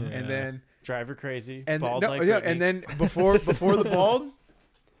 Mhm. and Yeah. then Drive her crazy. and bald no, like yeah, Britney. and then before the bald,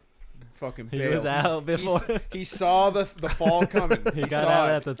 fucking He bailed. was out before. He saw the fall coming. He got saw out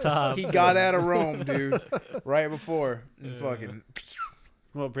it. at the top. He got out of Rome, dude, right before. And Yeah. fucking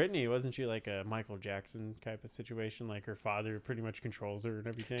Well, Britney, wasn't she like a Michael Jackson type of situation? Like her father pretty much controls her and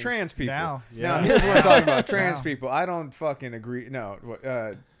everything. trans people. Now, Now, yeah. here's what I'm talking about. Trans Now. people. I don't fucking agree.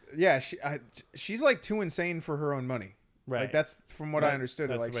 No. Yeah, she's like too insane for her own money. Right. Like that's from what I Right. understood.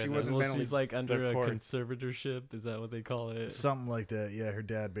 That's Like the way she that- wasn't Well, mentally. she's like under a courts. conservatorship. Is that what they call it? Something like that. Yeah, her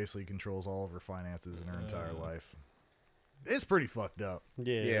dad basically controls all of her finances in her entire Uh. life. It's pretty fucked up.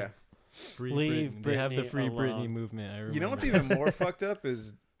 Yeah. Yeah. Free Leave Britney. They have the Britney Free Britney alone. movement. I remember. You know what's even more fucked up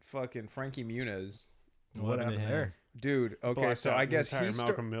is fucking Frankie Muniz. What happened to happened him? there? Dude, okay, Blacked so out I the guess entire he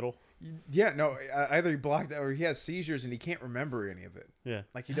Malcolm Middle. yeah, no, either he blocked out or he has seizures and he can't remember any of it. Yeah.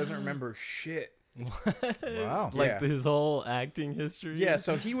 Like he doesn't remember shit. Wow. Like Yeah. his whole acting history. Yeah,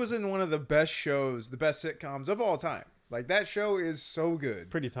 so he was in one of the best shows, the best sitcoms of all time. Like that show is so good.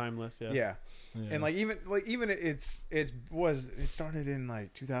 Pretty timeless. Yeah. Yeah. Yeah. And like even it started in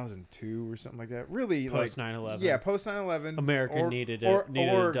like 2002 or something like that. Really Post like 9/11. yeah, post 9/11. America needed a-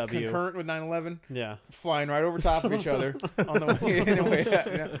 or a W. concurrent with 9/11, Yeah. flying right over top of each other on the way in and way out.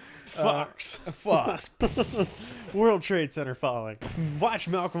 Yeah. Fox. Fox. World Trade Center falling. Watch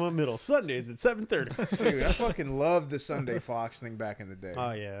Malcolm in Middle Sundays at 7:30. Dude, I fucking loved the Sunday Fox thing back in the day.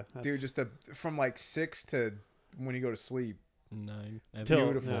 Oh yeah. Dude, just from like 6 to when you go to sleep. 9. I till think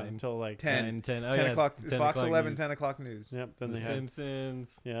beautiful. yeah, until like 10. 9, 10. Oh, 10 yeah, o'clock, 10 Fox o'clock 11, news. 10 o'clock news. Yep. Then The they had.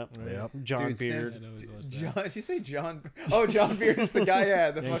 Simpsons. Yep. Yep. John Dude, Beard. Simpsons- I always watch that. John, did you say John? Oh, John Beard is the guy.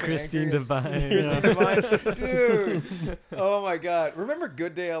 Yeah, the And fucking Christine anchor. Devine. Christine Devine, dude. Oh my God, remember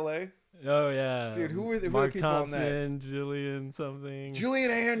Good Day LA? Oh yeah. Dude, who were the Mark people on that? Thompson, Julian something. Julian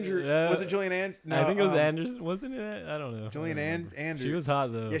Andrews. Yeah. Was it Julian Andrews? No, I think it was Anderson, wasn't it? I don't know. Julian I don't remember. Andrews. She was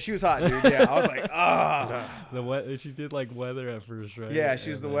hot though. Yeah, she was hot, dude. Yeah, I was like, ah. She did like weather at first, right? Yeah, she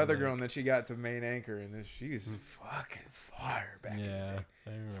was And the then, weather like- girl, and then she got to main anchor, and then she was fucking fire back in the Yeah, day. I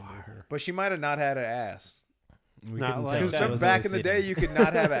remember her. But she might have not had an ass. We Not couldn't like tell. Because that. She wasn't back in the day, sitting. you could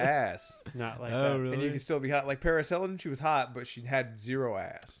not have an ass, Not like Oh, that. really? and you could still be hot. Like Paris Hilton, she was hot, but she had zero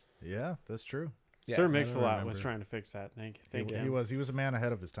ass. Yeah, that's true. Yeah, Sir I Mix-a-Lot don't was remember. trying to fix that. Thank He you. was a man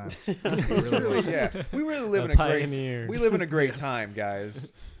ahead of his time. Really, yeah. We really live A in a great. pioneer. We live in a great time,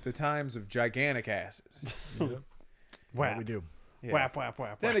 guys. The times of gigantic asses. Yep. What Whap. we do. Yeah. Whap, whap,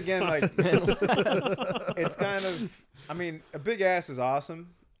 whap. Then whap. again, like it's kind of. I mean, a big ass is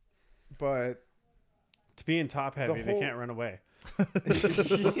awesome, but To be in top heavy, they whole- can't run away.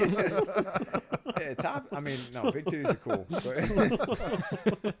 yeah, top. I mean, no, big titties are cool.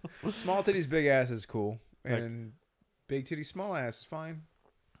 But small titties, big ass is cool, and big titties, small ass is fine.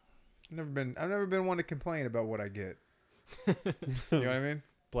 I've never been one to complain about what I get. You know what I mean?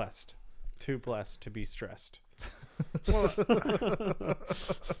 Blessed. Too blessed to be stressed. Well,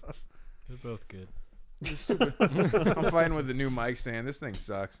 They're both good. it's stupid. I'm fighting with the new mic stand. This thing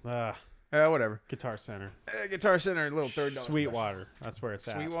sucks. Whatever. Guitar Center. Guitar Center, little $3 Sweetwater. That's where it's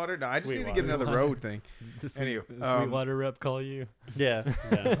at. Sweetwater? No, I just need to get Sweetwater. another road thing. The Anyway, Sweetwater rep call you. Yeah.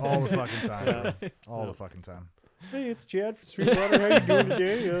 Yeah. All the fucking time. Yeah. bro. All the fucking time. Hey, it's Chad from Sweetwater. How you doing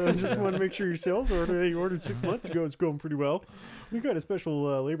today? Just want to make sure your sales order that you ordered 6 months ago is going pretty well. We got a special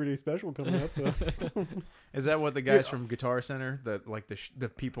Labor Day special coming up. Is that what the guys from Guitar Center, like the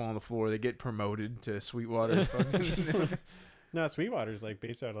people on the floor, they get promoted to Sweetwater? No, Sweetwater's like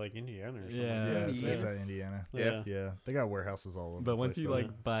based out of like Indiana or something. Yeah. Yeah, it's based yeah. out of Indiana. Yeah. Yeah, they got warehouses all over. But the once place, you though.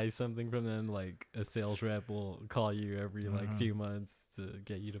 like buy something from them, like a sales rep will call you every like Mhm. few months to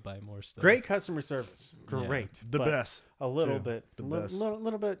get you to buy more stuff. Great customer service. Yeah. Great. the but best. A little too. bit. The Li- best.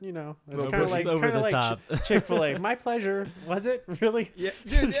 little bit, you know. It's Little kind of bit. like, It's over kinda the like top. Chick-fil-A. My pleasure. Was it? Really? Yeah,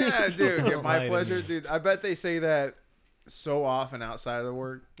 dude. Yeah, dude. Don't lie My to pleasure, me. dude. I bet they say that so often outside of the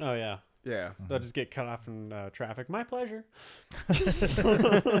work. Oh, yeah. Yeah, They'll just get cut off in traffic. My pleasure.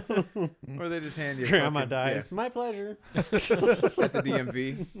 or they just hand you. a Grandma fucking- dies. My pleasure. yeah, at the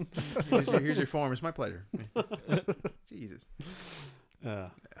DMV. Here's your form. It's my pleasure. Jesus.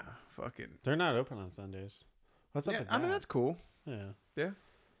 Fucking. Fucking. They're not open on Sundays. What's up Yeah, with I mean that? that's cool. Yeah. Yeah.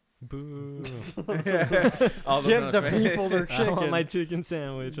 Boo. All those Give the unfamiliar- people their I chicken. want my chicken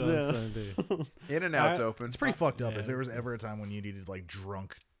sandwich on Yeah. Sunday. In-N-Out's I- open. It's pretty fucked up. Yeah, If there was it's- ever a time when you needed like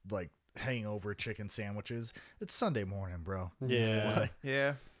drunk, like hangover chicken sandwiches, it's Sunday morning, bro. Yeah. Like,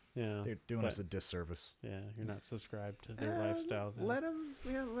 Yeah. Yeah. they're doing But- us a disservice. Yeah. You're not subscribed to their lifestyle. Then. Let them.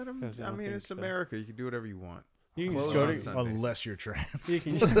 Yeah, let them. 'Cause I I don't mean, think it's so. America. You can do whatever you want. You can Close just go on to Sundays. Unless you're trans.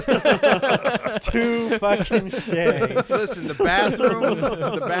 you can too fucking shay. Listen,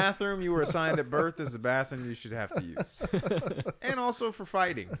 the bathroom you were assigned at birth is the bathroom you should have to use. And also for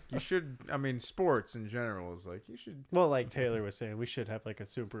fighting. You should, I mean, sports in general is like, you should. Well, like Taylor was saying, we should have like a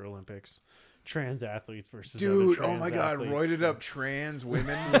Super Olympics, trans athletes versus Dude, other oh my trans God, athletes. roided up trans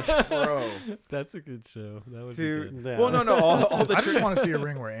women. Bro. That's a good show. That would be Dude. good. Yeah. Well, no, all the I just want to see a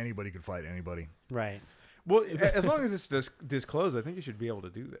ring where anybody could fight anybody. Right. Well, as long as it's disclosed, I think you should be able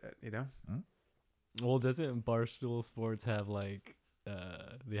to do that, you know? Well, doesn't Barstool Sports have like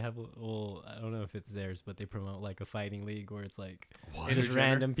they have, well, I don't know if it's theirs, but they promote like a fighting league where it's like What? just Intergender?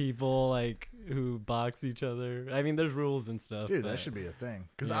 random people like who box each other. I mean, there's rules and stuff. Dude, but that should be a thing.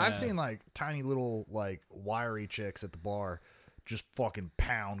 Because I've Yeah. seen like tiny little like wiry chicks at the bar just fucking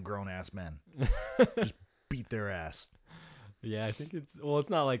pound grown ass men. Just beat their ass. Yeah, I think it's, well,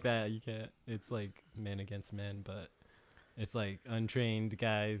 it's not like that. You can't. It's like men against men, but it's like untrained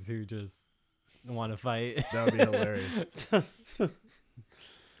guys who just want to fight. That would be hilarious.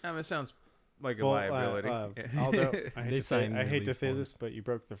 I mean, it sounds like a Well, liability. although I hate They to say, sign I hate to release say this, forms. but you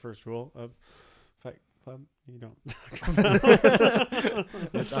broke the first rule of Fight Club. You don't.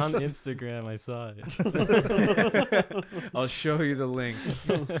 It's on Instagram. I saw it. I'll show you the link.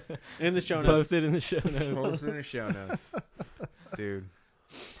 In the show notes, Post it in the show notes. Post in the show notes. Dude.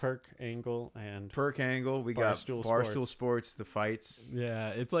 Perk, Angle, and Perk Angle, we got Barstool Barstool Sports, the fights.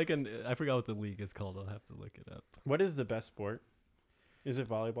 Yeah, it's like an, I forgot what the league is called. I'll have to look it up. what is the best sport? Is it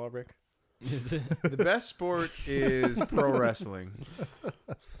volleyball, Rick? Is it? The best sport is pro wrestling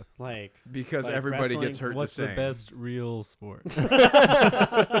Like because Like everybody wrestling, gets hurt What's the the same. best real sport? The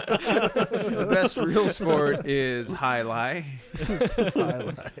best real sport is high Highlight.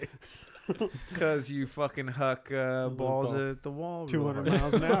 because you fucking huck balls ball. at the wall. real 200 hard.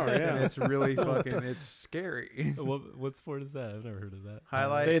 miles an hour. And Yeah. it's really fucking, it's scary. what sport is that? I've never heard of that.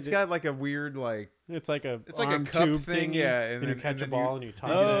 Highlight. They It's did- got like a weird like. It's like a It's like a arm cup tube thing, thingy, yeah, And, and you then- catch and a then ball you- and you toss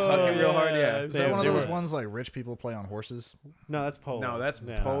you just it. huck it real hard, yeah. Is They- that one of they those were- ones like rich people play on horses? No, that's polo. No, that's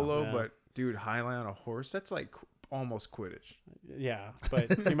Yeah, polo, yeah. but dude, highlight on a horse. That's like almost Quidditch. Yeah,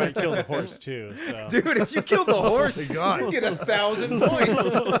 but you might kill the horse too. So. Dude, if you kill the horse, my God. you get 1,000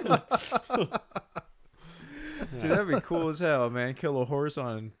 points. Yeah. Dude, that'd be cool as hell, man. Kill a horse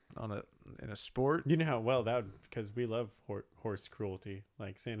in a sport. You know how well that would, because we love horse cruelty,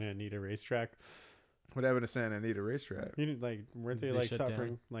 like Santa Anita racetrack. What happened to Santa Anita racetrack? You didn't, like, weren't they They like shut down.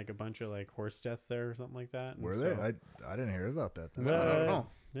 suffering like a bunch of like horse deaths there or something like that? And Were so- they? I didn't hear about that. That's Well, I don't know.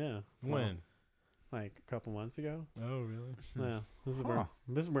 Yeah. When? Like a couple months ago. Oh, really? Yeah. This is Huh.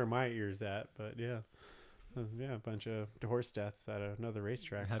 where my ear's at, but yeah. Yeah, a bunch of horse deaths at another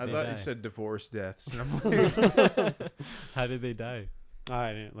racetrack. How'd I they thought die? you said divorce deaths. And I'm like, How did they die?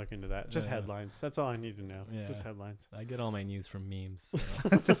 I didn't look into that. Just Yeah. headlines. That's all I need to know. Yeah. Just headlines. I get all my news from memes.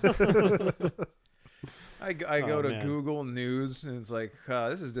 So. I go Oh, to man. Google News and it's like,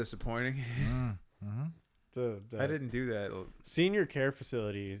 this is disappointing. Mm-hmm. The I didn't do that. senior care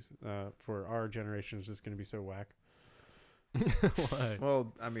facility for our generation is just going to be so whack. Why?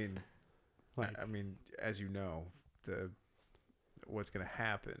 Well, I mean, Like, I mean, as you know, what's going to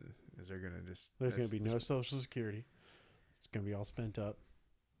happen is they're going to just. there's going to be no that's- social security. It's going to be all spent up.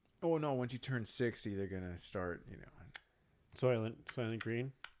 Oh no! Once you turn 60, they're going to start. Soylent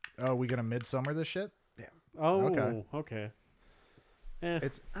Green. Oh, we gonna midsummer this shit? Oh, Okay. okay. Eh.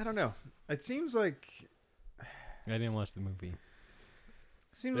 It's. I don't know. It seems like. I didn't watch the movie.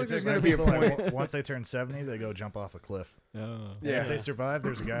 Seems like It's there's like going to be a people, like, point. once they turn 70, they go jump off a cliff. Oh. And Yeah. if they survive,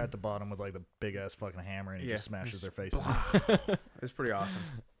 there's a guy at the bottom with like the big ass fucking hammer, and he Yeah. just smashes their faces. It's pretty awesome.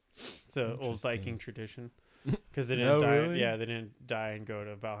 It's an old Interesting. Viking tradition. Because they Oh, didn't die. really? Yeah, they didn't die and go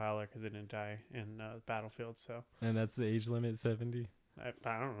to Valhalla because they didn't die in the battlefield. So And that's the age limit, 70?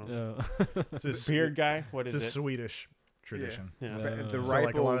 I don't know. Oh. It's a, Beard guy. What it's is a it? Swedish tradition. Yeah. The So ripe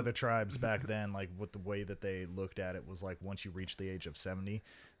like a lot old- of the tribes back then, like what the way that they looked at it was like once you reached the age of 70,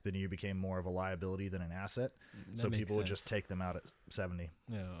 then you became more of a liability than an asset. That So makes people would just sense. take them out at 70,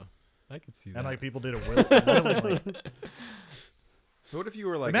 No. I could see that. and like people did it willingly. What if you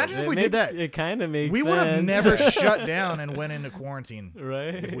were like? Imagine a, if we did that. It kind of makes We sense. would have never shut down and went into quarantine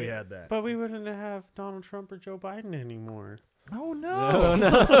Right? if we had that. But we wouldn't have Donald Trump or Joe Biden anymore. Oh Oh, no.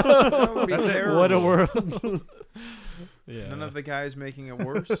 that would be That's it. terrible. What a world. Yeah. None of the guys making it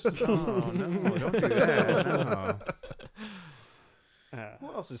worse. Oh no, don't do that. No. Who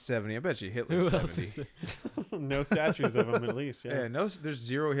else is 70? I bet you Hitler's Who else 70. is it? No statues of him, at least. Yeah, Yeah. no, there's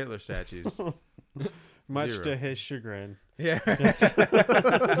 0 Hitler statues. Much 0. to his chagrin. Yeah.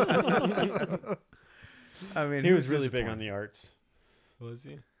 I mean, He was who's really big on disappointed? the arts. Was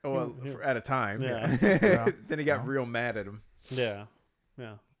he? Well, Yeah. at a time. Yeah. Yeah. Yeah. Then he got Yeah. real mad at him. Yeah.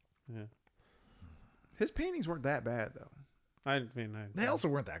 Yeah. Yeah. His paintings weren't that bad though. I mean, They also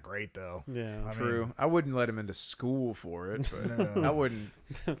weren't that great though. Yeah. I True. mean- I wouldn't let him into school for it, but No. I wouldn't.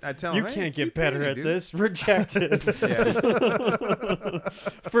 I'd tell You him, "Hey, can't get keep better painting, at dude." this. Rejected. Yeah.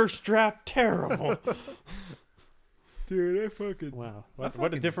 First draft, terrible. Dude, I fucking. Wow. I What a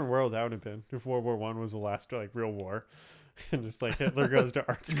fucking- different world that would have been if World War One was the last like real war. And just like Hitler goes to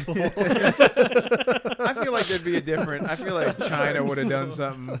art school. I feel like there'd be a different. I feel like China would have done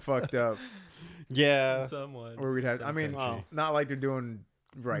something fucked up Yeah. Someone. where we'd have. Some I mean, country. not like they're doing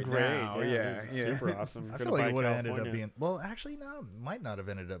right Great, now. Yeah, it's yeah. Super awesome. I Go feel to like buy it would have ended up California. being. Well, actually, no, might not have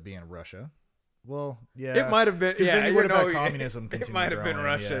ended up being Russia. Well, yeah, It might have been. 'cause Yeah, then you would have know, had communism. It continue might have been growing,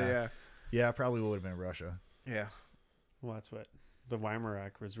 Russia. Yeah, it probably would have been Russia. Yeah. Well, that's what the Weimar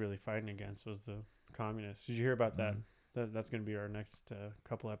Reich was really fighting against was the communists. Did you hear about that? Mhm. That's going to be our next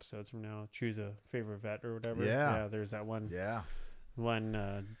couple episodes from now. Choose a favorite vet or whatever. Yeah. There's that one Yeah,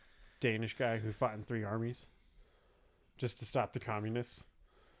 Danish guy who fought in 3 armies just to stop the communists.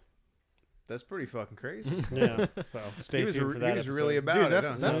 That's pretty fucking crazy. Yeah. So stay He was, tuned for that. he was really episode. about dude, it.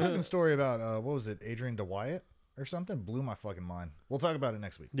 that, huh? that fucking story about what was it, Adrian DeWyatt or something, blew my fucking mind. We'll talk about it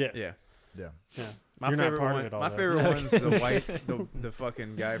next week. Yeah. Yeah. Yeah, Yeah. My You're not favorite part of one. it all, My though. favorite one's the white, the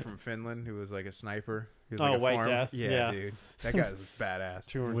fucking guy from Finland who was like a sniper. He was Oh, like a White farm- Death? Yeah, Yeah. dude, that guy's badass.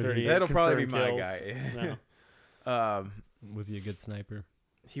 238 That'll probably be confirmed my kills. guy. No. Was he a good sniper?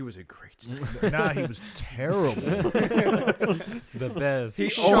 He was a great sniper. nah, he was terrible. The best. He He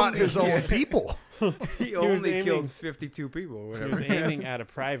shot only- his own yeah. people. He was only aiming- killed 52 people or He whatever. was aiming at a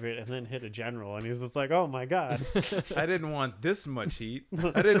private and then hit a general, and he was just like, "Oh my god!" I didn't want this much heat.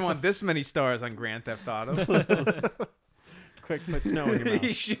 I didn't want this many stars on Grand Theft Auto. Quick, put snow in your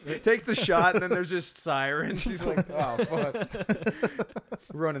He mouth. takes the shot, and then there's just sirens. He's like, "Oh fuck!"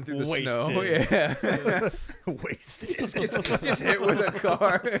 Running through the snow. Wasted. Yeah. Wasted. gets hit with a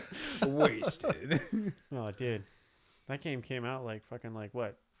car. Wasted. Oh, dude, that game came out like fucking like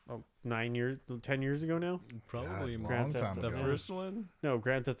what? Oh, 10 years ago now? Probably God, more. long Grand Theft time Auto. The ago. first one? No,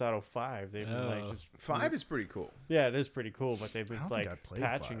 Grand Theft Auto 5. They've been like Oh. just 5 is pretty cool. yeah, it is pretty cool, but they've I been don't like think I played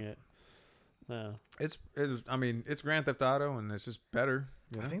patching 5. it. I mean, it's Grand Theft Auto, and it's just better.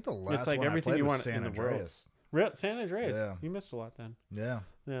 You know? I think the last like one everything I played you was want San in the world. Andreas. San Andreas. Yeah. You missed a lot then. Yeah,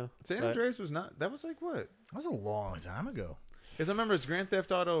 Yeah. San but Andreas was not. That was like what? that was a long time ago. Because I remember it's Grand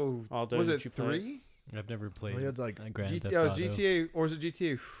Theft Auto. Although, Was did it you play 3? I've never played. We had like a Grand Theft GTA, Auto. GTA, or was it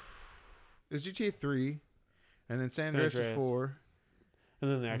GTA? It was GTA 3, and then San Andreas was Andreas. 4.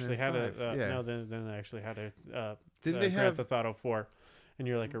 And then they And actually then had 5, a yeah. no. Then they actually had a Didn't they Grand have? Theft Auto 4, and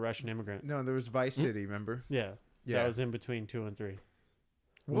you're like a Russian immigrant. No, there was Vice City. Remember? Yeah. Yeah. That was in between 2 and 3.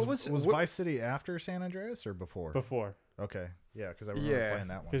 What was what- Vice City after San Andreas or before? Before, Okay, yeah, because I remember Yeah. playing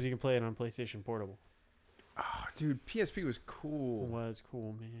that one. because you can play it on PlayStation Portable. Oh, dude, PSP was It cool, was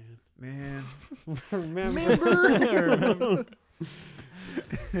cool, man. man. Remember?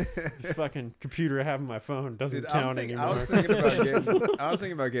 This fucking computer I have on my phone doesn't Dude, count I anymore. was thinking about getting. I was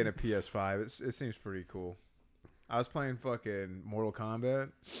thinking about getting a PS5. It seems pretty cool. I was playing fucking Mortal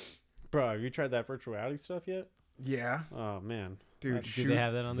Kombat. Bro, have you tried that virtual reality stuff yet? Yeah, Oh man, dude. Did shoot. they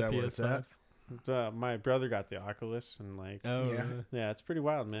have that on Is the that where it's PS5? at? my brother got the Oculus and like, Oh, Yeah. yeah, it's pretty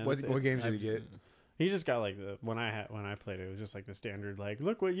wild, man. What It's- games did you get? He just got like the when I played it was just like the standard like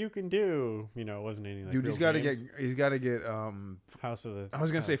look what you can do. You know, it wasn't any like Dude, real he's got to games. get. He's got to get. House of the. I was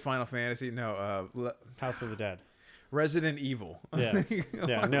gonna say Final Fantasy. No. House of the Dead. Resident Evil. Yeah,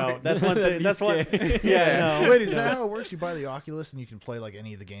 yeah. No, that's one That'd thing. be That's one. scary. Yeah, no. Wait, is no. that how it works? You buy the Oculus and you can play like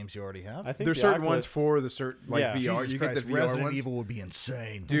any of the games you already have? I think There's the certain ones Oculus- for the certain like Yeah. VR. Jesus You get the Christ, VR Resident ones. Evil would be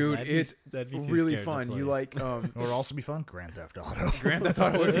insane. Dude, That'd be- it's that'd be too really scared to fun. You play. like It would also be fun. Grand Theft Auto. Grand Theft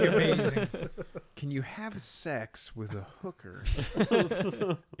Auto would be amazing. Can you have sex with a hooker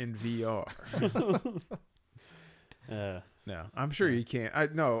in VR? No, I'm sure you can't.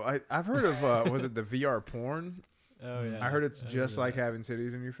 I've heard of was it the VR porn? Oh yeah. I heard it's I just remember like that. having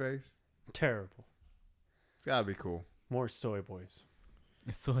cities in your face. Terrible. It's gotta be cool. More soy boys.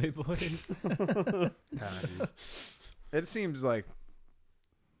 Soy Boys. It seems like,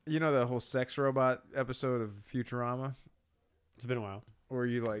 you know, the whole sex robot episode of Futurama. It's been a while. Where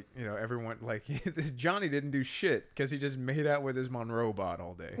you like, everyone like this Johnny didn't do shit because he just made out with his Monroe bot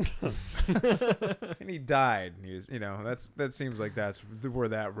all day, and he died. He was, that seems like that's where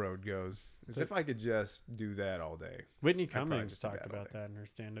that road goes. As if I could just do that all day. Whitney probably Cummings just do talked that all about day. that in her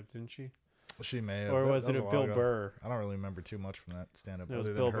stand-up, didn't she? She may have. Or That- was that it a while Bill ago. Burr? I don't really remember too much from that stand-up. It was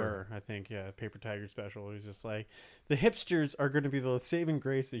other Bill than her. Burr, I think. Yeah, Paper Tiger special. He was just like, the hipsters are going to be the saving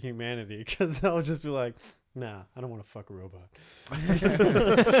grace of humanity because they'll just be like, nah, I don't want to fuck a robot.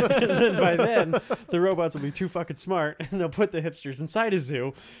 And then by then, the robots will be too fucking smart, and they'll put the hipsters inside a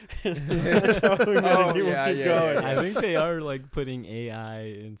zoo. That's how humanity will keep going. I think they are like putting AI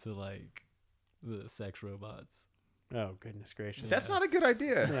into like the sex robots. Oh goodness gracious! That's not a good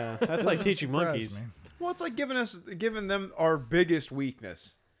idea. Yeah, that's like Doesn't teaching surprise monkeys. me. Well, it's like giving them our biggest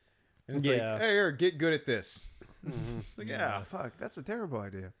weakness. And it's Yeah. like, hey, here, get good at this. Mhm. It's like, yeah, fuck, that's a terrible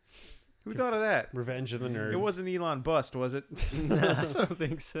idea. Who thought of that? Revenge of the Nerds. It wasn't Elon Bust, was it? No, I don't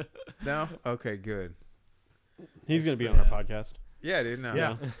think so. No? Okay, good. He's going to be on our podcast. Yeah, dude. No.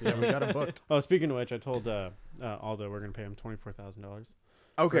 Yeah, yeah, we got him booked. Oh, speaking of which, I told Aldo we're going to pay him $24,000.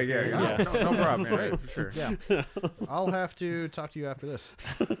 Okay, yeah. Yeah. No problem. Yeah, Great. for sure. Yeah, I'll have to talk to you after this.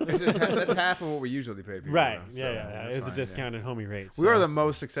 It's just that's half of what we usually pay people. Right. now, so Yeah. that's It's a fine, discounted homie rate. We are so- the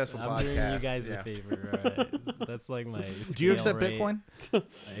most successful I'm podcast. doing you guys yeah. a favor. All right. That's like my. Do you scale accept rate. Bitcoin?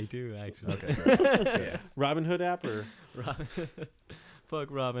 I do actually. Okay. Robin Hood app or Robin, fuck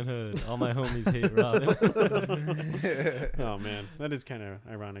Robin Hood. All my homies hate Robin. oh man, that is kind of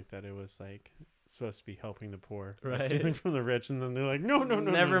ironic that it was like supposed to be helping the poor, not Right. stealing from the rich, and then they're like, no,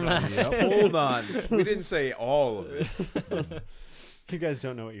 Never no. mind. Hold on. We didn't say all of it. You guys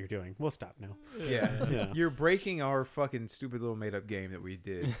don't know what you're doing. We'll stop now. Yeah. Yeah. You're breaking our fucking stupid little made up game that we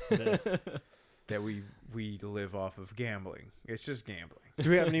did. That we live off of gambling. It's just gambling. Do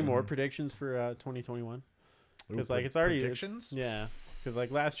we have any more predictions for 2021? Because like it's already predictions. yeah. Because like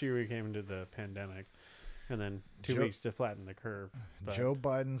last year we came into the pandemic, and then 2 Joe- weeks to flatten the curve. But Joe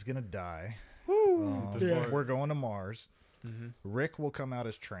Biden's gonna die. Yeah. We're going to Mars. Mm-hmm. Rick will come out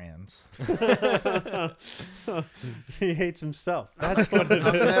as trans. he hates himself. That's what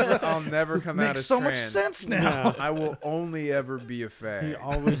it is. I'll never come out Makes as so trans. much sense now. Yeah. I will only ever be a He fag.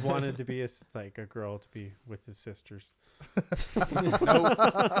 always wanted to be like a girl to be with his sisters. Nope.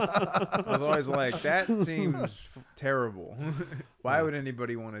 I was always like, that seems terrible. Why would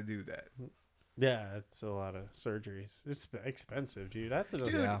anybody want to do that? Yeah, it's a lot of surgeries. It's expensive, dude. That's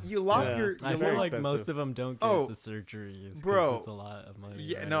Dude, Yeah. you lock Yeah. your... I You feel lock, like expensive. most of them don't get Oh, the surgeries. 'cause bro. it's a lot of money.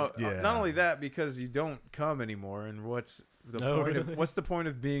 yeah, right? no, Yeah. not only that, because you don't come anymore, and what's the No, point really? what's the point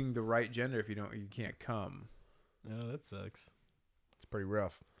of being the right gender if you can't come? No, that sucks. It's pretty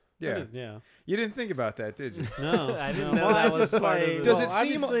rough. Yeah. yeah. You didn't think about that, did you? No, I didn't no. know Well, that I was just, part of like, it. Does well, it seem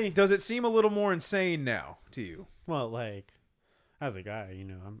obviously- does it seem a little more insane now to you? Well, like, as a guy,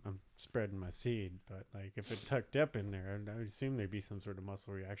 I'm spreading my seed, but like, if it tucked up in there, I would assume there'd be some sort of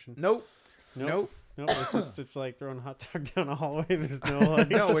muscle reaction. Nope. Nope. It's like throwing a hot dog down a hallway. There's no like,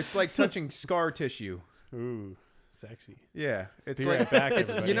 No, it's like touching scar tissue. ooh, sexy. Yeah, it's Be like right back, it's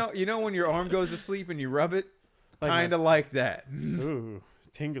everybody. you know when your arm goes to sleep and you rub it, Like kind of like that. Ooh,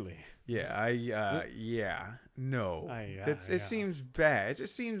 tingly. Yeah, yeah, no, it yeah. seems bad. It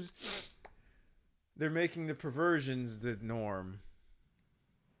just seems they're making the perversions the norm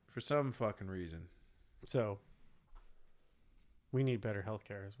for some fucking reason. So, we need better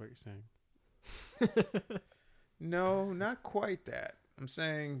healthcare, is what you're saying. No, not quite that. I'm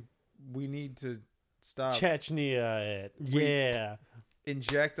saying we need to stop. Chechnya, it. We- Yeah.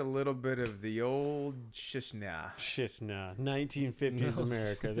 Inject a little bit of the old shishna. Shit, nah. 1950s No.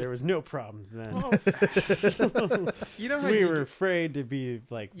 America. There was no problems then. You know how We you were afraid to be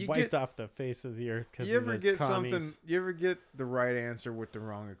like you wiped get- off the face of the earth because You ever get commies. something? You ever get the right answer with the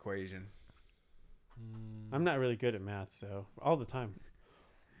wrong equation? I'm not really good at math, so all the time.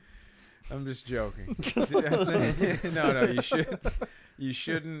 I'm just joking. I'm saying- no, you should. You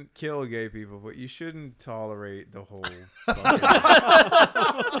shouldn't kill gay people, but you shouldn't tolerate the whole.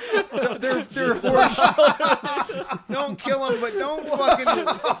 They're horse. Don't kill them, but don't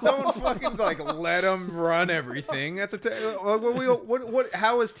fucking like let them run everything. That's what?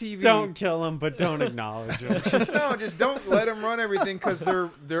 How is TV? Don't kill them, but don't acknowledge them. No, just don't let them run everything because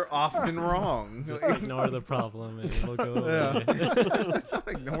they're often wrong. Just ignore the problem and it'll go away. Don't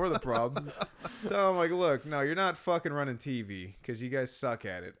ignore the problem. Tell them like, look, no, you're not fucking running TV because you guys suck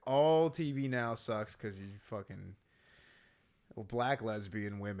at it. All TV now sucks because you fucking black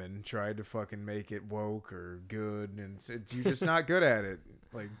lesbian women tried to fucking make it woke or good, and you're just not good at it.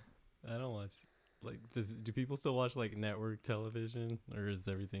 Like, I don't watch. like do people still watch like network television, or is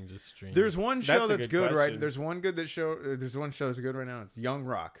everything just streamed? There's one show That's a that's good good, right? question. There's one good that show. There's one show that's good right now. It's Young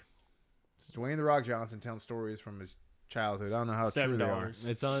Rock. It's Dwayne the Rock Johnson telling stories from his childhood. I don't know how true they are. $7.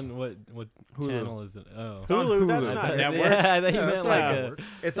 It's on what Hulu. channel is it? Oh, It's on Hulu, Hulu. that's I not thought- network. Yeah, I thought you Yeah, meant that's like not a. network.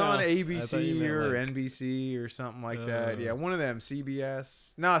 It's No. on I thought you ABC meant or like- NBC or something like that. Yeah, Oh. one of them.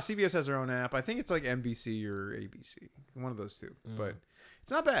 CBS. No, CBS has their own app. I think it's like NBC or ABC. One of those two. But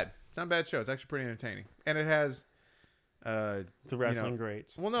it's not bad. It's not a bad show. It's actually pretty entertaining. And it has The wrestling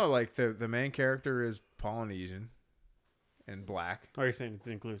greats. well no, like the main character is Polynesian and black. Or are you saying it's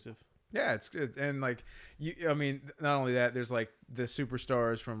inclusive? Yeah, it's and like I mean, not only that, there's like the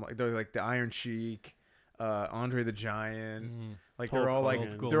superstars from like the Iron Sheik, Andre the Giant. Mm. Like Hulk they're all like Hogan.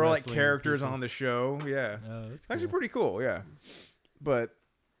 Old school they're all like wrestling characters people. on the show. Yeah, Oh, that's it's actually cool. pretty cool. Yeah, but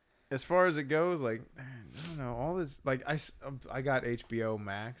as far as it goes, like I don't know, all this like I got HBO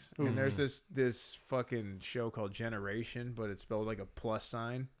Max and there's this fucking show called Generation, but it's spelled like a plus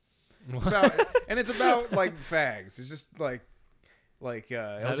sign. It's about and it's about like fags. It's just like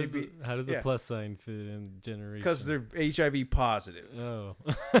How does, LGBT how does yeah. a plus sign fit in generation? because they're HIV positive. Oh.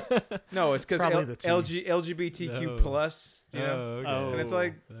 No, it's because Probably the T. LGBTQ No. plus. You know, Oh, okay. Oh. and it's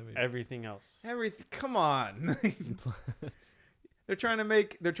like That makes Everything else. everything. Come on, plus. they're trying to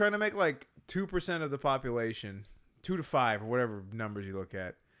make like 2% of the population, 2 to 5 or whatever numbers you look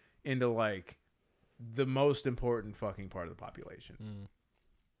at, into like the most important fucking part of the population. Mm.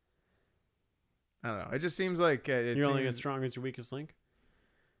 I don't know. It just seems like it You only get seems- strong as your weakest link?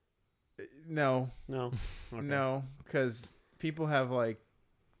 No, No. Okay. no, because people have like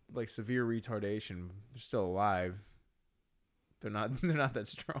severe retardation. They're still alive. They're not. They're not that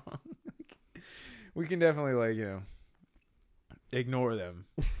strong. We can definitely ignore them.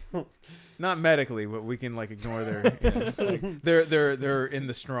 Not medically, but we can ignore their. They're in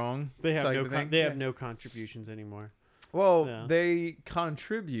the strong. They have type no of thing. they Yeah. have no contributions anymore. Well, Yeah. they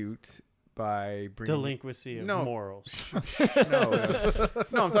contribute by bringing. Delinquency of No. morals. No,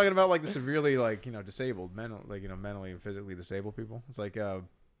 no, I'm talking about the severely disabled, mentally and physically disabled people. It's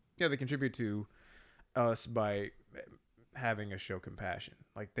they contribute to us by having us show compassion.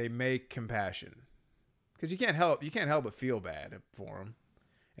 Like they make compassion because you can't help but feel bad for them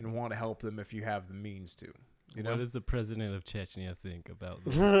and want to help them if you have the means to. You know, What does the president of Chechnya think about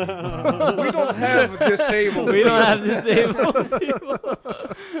this? we don't have disabled. We don't have people. disabled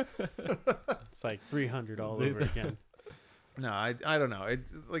people. It's like 300 all over again. No, I don't know. It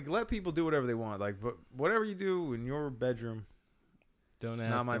let people do whatever they want. But whatever you do in your bedroom, Don't it's ask,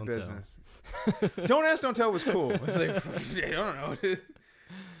 not my don't tell. business. Don't ask, don't tell was cool. It's like I don't know.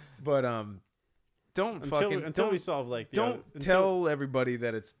 But don't Until we solve the don't other- until- tell everybody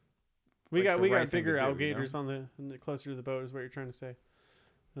that it's we the got right thing bigger to do, alligators on the closer to the boat is what you're trying to say.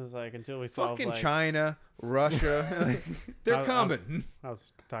 It was until we solve fucking China, Russia. They're I'll- coming. I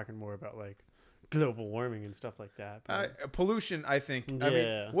was talking more about global warming and stuff like that. but Pollution, I think. I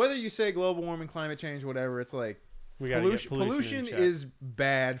Yeah. mean, whether you say global warming, climate change, whatever, it's we got pollution in check. is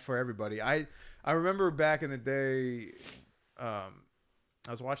bad for everybody. I remember back in the day, I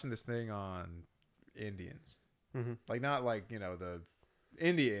was watching this thing on Indians, Mhm. not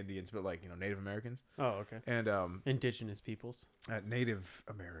the Indians, but Native Americans Oh, okay. and Indigenous peoples. Native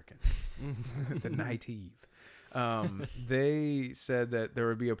Americans, the native. They said that there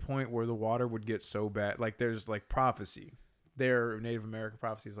would be a point where the water would get so bad, there's prophecy. Their Native American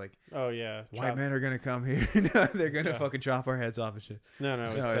prophecies, Oh yeah. white men are gonna come here. They're gonna Yeah. fucking chop our heads off and shit. No, No,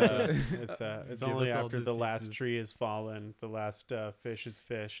 it's Give only us all after the last diseases. tree is fallen, the last fish is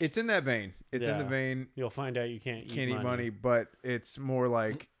fished. It's in that vein. It's in the Yeah. vein. You'll find out you can't Can't eat money, but it's more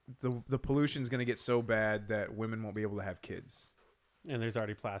the pollution's gonna get so bad that women won't be able to have kids. And there's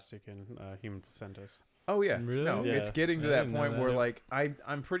already plastic in human placentas. Oh yeah, Really? no, Yeah. it's getting to I that didn't know point that. where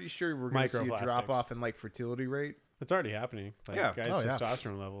I'm pretty sure we're gonna see a drop Microplastics. off in fertility rate. It's already happening. Yeah. Guys' Oh, yeah.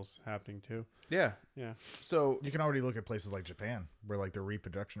 testosterone levels happening too. Yeah. Yeah. So You can already look at places like Japan, where their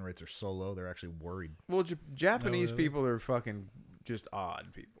reproduction rates are so low, they're actually worried. well, Japanese really? people are fucking just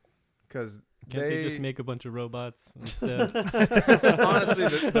odd people because Can't they just make a bunch of robots instead honestly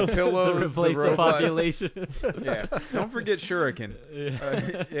the pillows, to replace the, robots. population? Yeah, don't forget Shuriken.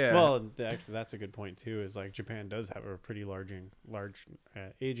 Yeah. Yeah. Well, actually, that's a good point too. Is Japan does have a pretty large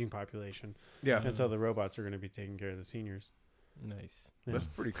aging population, yeah, and so the robots are going to be taking care of the seniors. Nice. Yeah. that's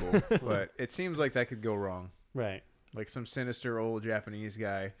pretty cool. But it seems like that could go wrong. Right. Some sinister old Japanese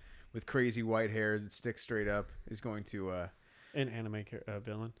guy with crazy white hair that sticks straight up is going to An anime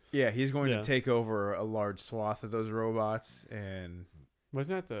villain. he's going Yeah. to take over a large swath of those robots and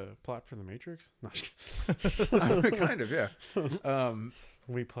Wasn't that the plot for the Matrix? No, I'm just kidding. kind of, yeah.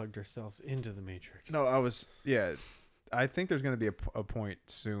 We plugged ourselves into the Matrix. No, I think there's going to be a point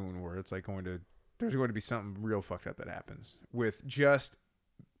soon where it's like there's going to be something real fucked up that happens with just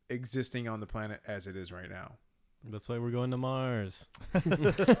existing on the planet as it is right now. That's why we're going to Mars.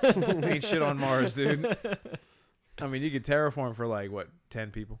 Ain't shit on Mars, dude. I mean, you could terraform for like what,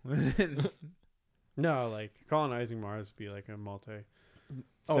 10 people? No, like colonizing Mars would be like a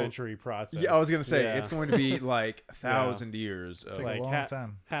multi-century process. Yeah, I was gonna say Yeah. it's going to be like 1,000 years. Of, Take Like a long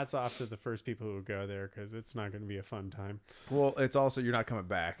time. Hats off to the first people who go there because it's not going to be a fun time. well, it's also you're not coming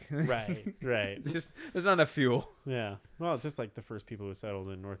back. Right, right. Just there's not enough fuel. Yeah. Well, it's just like the first people who settled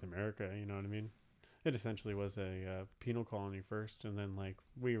in North America. You know what I mean? It essentially was a penal colony first, and then like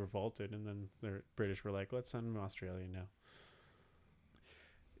we revolted, and then the British were like, "Let's send them to Australia now."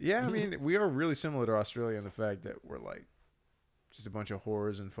 Yeah, I mean, we are really similar to Australia in the fact that we're like just a bunch of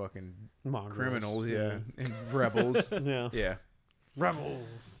whores and fucking Mongrels. criminals, yeah, and rebels. Yeah. Yeah,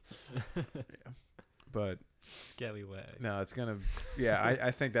 Rebels. but Scallywag. no, it's gonna. Yeah,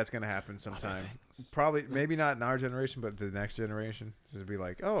 I think that's gonna happen sometime. Probably, maybe not in our generation, but the next generation. So it'd be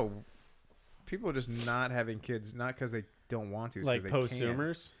like, oh, people are just not having kids, not because they don't want to, it's 'cause Like they can't.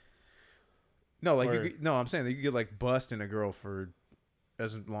 postsumers. No, like Or- no, I'm saying that you could like bust in a girl for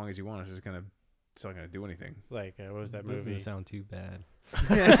as long as you want. It's not gonna do anything. Like what was that Doesn't movie? sound too bad.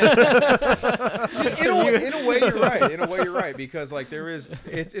 in a way, you're right. In a way, you're right because like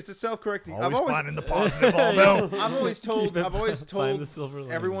it's a self-correcting. Always finding the positive, although. I've always told Find told the silver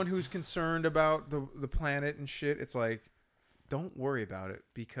lining. everyone who's concerned about the planet and shit. It's like, don't worry about it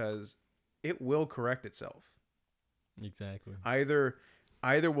because it will correct itself. Exactly.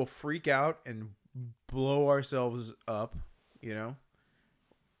 Either we'll freak out and blow ourselves up, you know,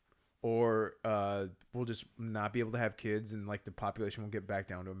 or we'll just not be able to have kids and like the population will get back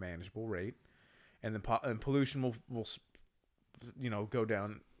down to a manageable rate, and then and pollution will go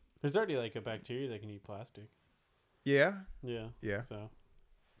down. There's already like a bacteria that can eat plastic. Yeah, Yeah. yeah. So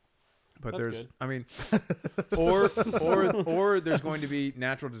But That's there's, good. I mean, or there's going to be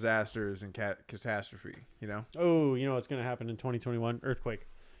natural disasters and catastrophe. You know, oh, you know what's going to happen in 2021? Earthquake.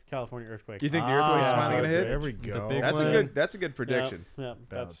 California earthquake. you think the earthquake's yeah. finally gonna hit? There we The go. big That's one. a good prediction. Yeah, About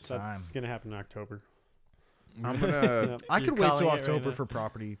that's time. going to happen in October. I'm gonna. Yep. I You're could wait calling till it right October now. for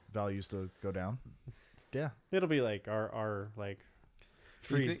property values to go down. Yeah. It'll be like our like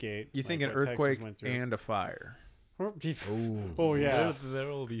freeze gate. You think like an what Texas earthquake went through. and a fire? Oh yeah. There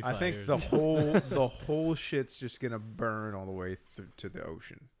will be I think the whole shit's just gonna burn all the way to the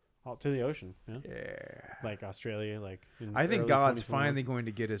ocean. Out to the ocean. Yeah. Yeah. Like Australia. Like in I think early God's 2021. finally going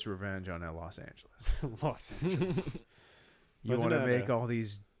to get his revenge on Los Angeles. Los Angeles. You Wasn't want to that make a- all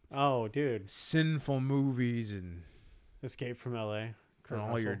these Oh, dude. sinful movies and Escape from L.A. Kurt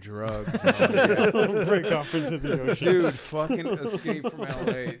all your Russell. drugs. And all that. Break off into the ocean. Dude, fucking Escape from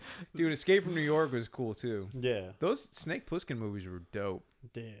LA. Dude, Escape from New York was cool too. Yeah. Those Snake Plissken movies were dope.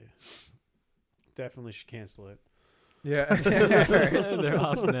 Yeah. Definitely should cancel it. Yeah. They're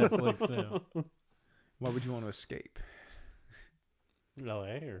off Netflix now. Why would you want to escape?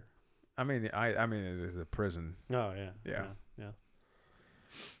 L.A. or I mean, it is a prison. oh yeah. Yeah. Yeah.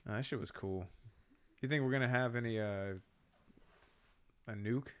 That shit was cool. You think we're gonna have any a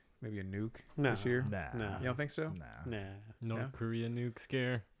nuke? Maybe a nuke No. this year? Nah. No. You don't think so? Nah. Nah. North Yeah. Korea nuke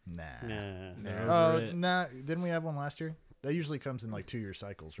scare. Nah. Nah. They're Nah. over it. Nah. Didn't we have one last year? That usually comes in like 2-year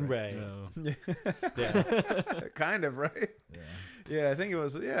cycles, right? Right. No. Yeah. Kind of, right? Yeah. Yeah, I think it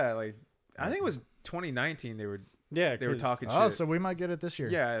was. Yeah, like I think it was 2019. They were Yeah. they were 'cause talking Oh, shit. so we might get it this year.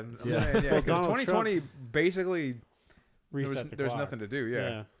 Yeah, I'm Yeah. saying yeah, Well, because Donald 2020 basically Reset the there's clock. nothing to do.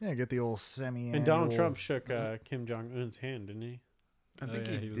 Yeah, Yeah, get the old semi. And Donald Trump shook Kim Jong Un's hand, didn't he? I Oh, think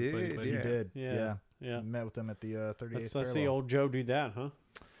yeah, he he was did. played by- He Yeah. did. Yeah. Yeah. Yeah. Met with him at the 38th Let's see parallel. old Joe do that, huh?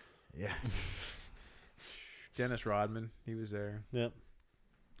 Yeah. Dennis Rodman, he was there. Yep.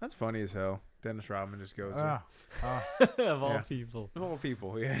 That's funny as hell. Dennis Rodman just goes Ah. Ah. Of all Yeah. people. of all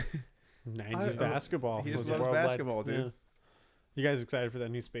people. Yeah, 90s I- basketball. he just was loves worldwide- basketball, dude. Yeah. You guys excited for that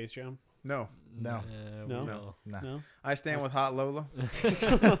new Space Jam? no, No. No? No. Nah. No. I stand with Hot Lola.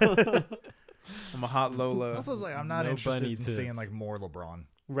 I'm a Hot Lola. Also, it's like I'm not No interested bunny in seeing tits. like more LeBron.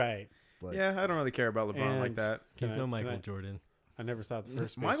 Right. Like, Yeah, I don't really care about LeBron like And- that. He's Can I- no can Michael I- Jordan. I never saw the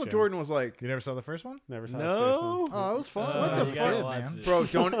first Space Michael Jam. Jordan was like, You never saw the first one? Never saw No. Space Jam. Oh, it was fun. What the As a fuck? kid, Watch man.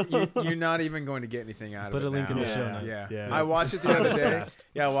 it. bro, you're not even going to get anything out of Put it a link in now. the show Yeah. notes. Yeah. Yeah. I watched it the other day. Fast.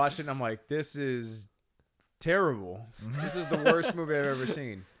 Yeah, I watched it and I'm like, this is terrible. Mhm. This is the worst movie I've ever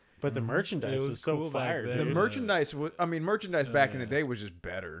seen. But the merchandise It was, was so cool back fire. then. The dude. merchandise was, I mean, merchandise back in the yeah. day was just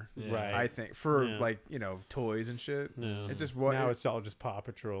better. Yeah. Right. I think for Yeah. like, you know, toys and shit. No. It just was. Now it's all just Paw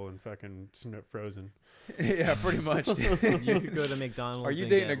Patrol and fucking Frozen. Yeah, pretty much. Dude. You could go to McDonald's. Are you and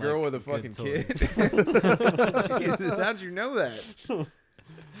dating get, a girl like, with a fucking good kid? toys. Jesus, how'd you know that?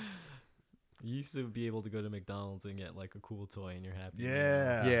 You used to be able to go to McDonald's and get like a cool toy, and you're happy.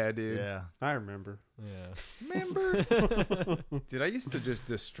 Yeah. Yeah, dude. Yeah. I remember. Yeah. Remember? Dude, I used to just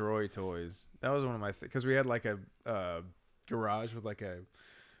destroy toys. That was one of my because we had like a garage with like a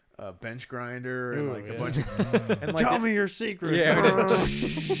bench grinder and Ooh, like a yeah. bunch of and like Tell the- me your secret. Yeah,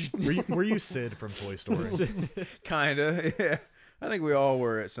 were you Sid from Toy Story? kinda. Yeah, I think we all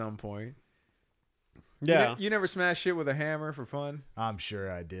were at some point. You yeah. you never smashed shit with a hammer for fun? I'm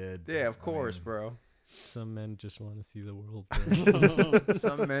sure I did. Yeah, of I course, mean, bro. Some men just want to see the world burn.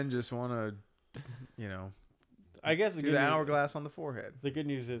 Some men just want to, you know, I guess do the hourglass on the forehead. the good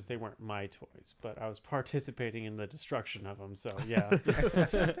news is they weren't my toys, but I was participating in the destruction of them. So yeah,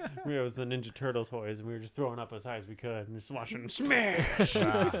 it was the Ninja Turtle toys, and we were just throwing up as high as we could and just watching them smash.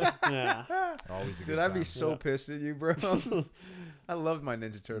 Ah, Yeah, always a Dude, good I'd time. be so Yeah. pissed at you, bro. I loved my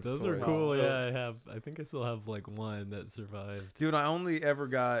Ninja Turtle Those toys. are cool. Oh. Yeah, I think I still have like one that survived. Dude, I only ever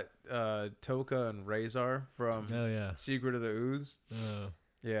got Toka and Razor from Oh yeah. Secret of the Ooze. Oh.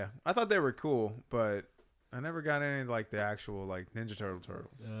 Yeah, I thought they were cool, but I never got any like the actual like Ninja Turtles.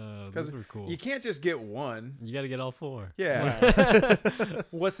 Oh, 'Cause those were cool. You can't just get one. You got to get all four. Yeah. Right.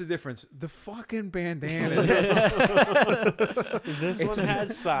 What's the difference? The fucking bandana. This one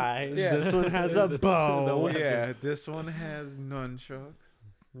has size. Yeah. This one has a The bow. weapon. Yeah, this one has nunchucks.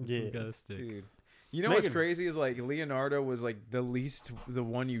 This Yeah. one's got a stick. Dude. You know what's Megan- crazy is like Leonardo was like the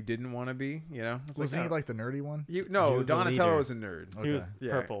one you didn't want to be, you know? It's Wasn't he no, like the nerdy one? you He no, was a Donatello leader. was a nerd. Okay. He was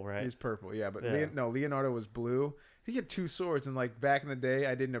Yeah, purple, right? He's purple, yeah, but Yeah. Leonardo was blue. He had two swords, and like back in the day,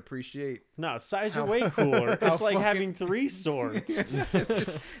 I didn't appreciate. No, size How are way cooler. how It's like fucking- having 3 swords.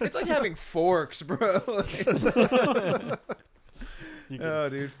 It's like having forks, bro. You can- Oh,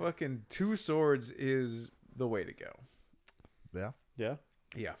 dude, fucking 2 swords is the way to go. Yeah. yeah.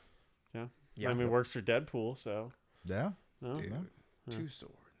 Yeah, Yeah. yeah. I mean, it works for Deadpool, so. Yeah. No? dude, Yeah. 2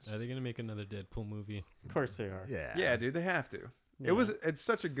 swords. Are they gonna make another Deadpool movie? Of course they are. Yeah. Yeah, dude, they have to. Yeah. It's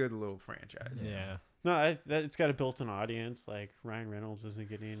such a good little franchise. Yeah. No, it's got a built-in audience. Like, Ryan Reynolds isn't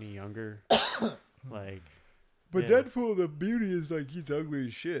getting any younger. Like. But Yeah. Deadpool, the beauty is like he's ugly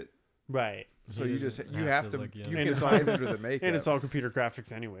as shit. Right. So He you doesn't just you have to look young. you And can it's hide all- under the makeup. And it's all computer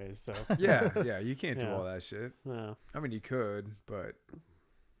graphics anyways, so. yeah, you can't do Yeah. all that shit. No. I mean, you could, but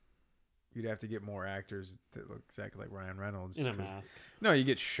you'd have to get more actors that look exactly like Ryan Reynolds. In a 'cause- mask. No, you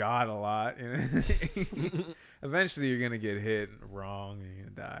get shot a lot, and eventually you're gonna get hit wrong and you're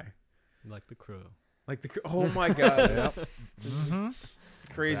gonna die. Like the Crow. Like oh my god, Yep. Mm-hmm.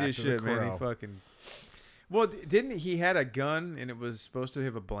 crazy Back as to the shit, man. He Crow. fucking. Well, didn't he had a gun and it was supposed to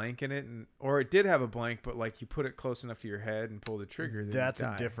have a blank in it, or it did have a blank, but like you put it close enough to your head and pull the trigger. Then That's you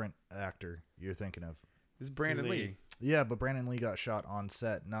a die. different actor you're thinking of. This is Brandon Lee. Lee. Yeah, but Brandon Lee got shot on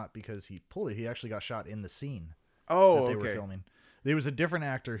set, not because he pulled it. He actually got shot in the scene Oh, that they were okay. filming. There was a different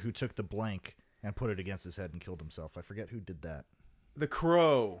actor who took the blank and put it against his head and killed himself. I forget who did that. The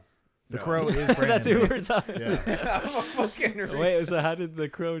Crow. The No. Crow is Brandon That's who Lee. we're talking. Yeah. I'm a fucking Wait, so how did the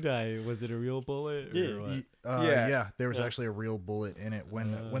Crow die? Was it a real bullet? Or Yeah. what? Yeah. Yeah, there was Yeah. actually a real bullet in it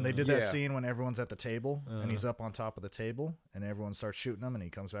when they did that Yeah. scene when everyone's at the table and he's Uh. up on top of the table and everyone starts shooting him and he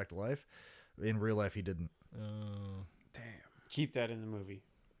comes back to life. In real life, he didn't. Oh. Damn. Keep that in the movie.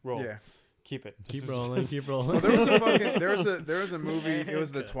 Roll. Yeah. Keep it. Keep This is- rolling, keep rolling. Well, there was a fucking there was a movie. It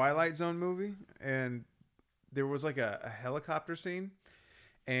was the Twilight Zone movie, and there was like a helicopter scene,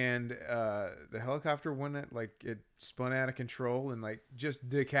 and the helicopter it spun out of control and like just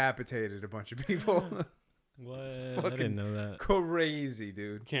decapitated a bunch of people. What? I fucking- didn't know that. Crazy,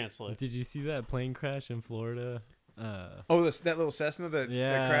 dude. Cancel it. Did you see that plane crash in Florida? Oh, that little Cessna that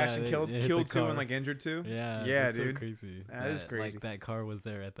crashed and it killed hit the 2 car. and like injured 2. Yeah, Yeah, that's dude. So crazy. That is crazy. Like that car was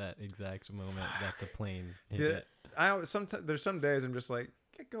there at that exact moment that the plane hit Did- it. There's some days I'm just like,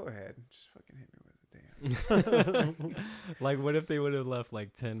 yeah, go ahead, just fucking hit me with it, damn. Like, what if they would have left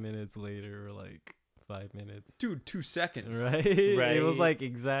like 10 minutes later or like 5 minutes? Dude, 2 seconds. Right? It was Right. like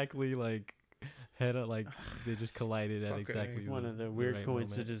exactly like head up, like they just collided at Fuck, exactly One of the weird right moment.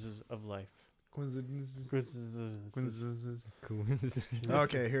 coincidences of life. Coincidences. Coincidence.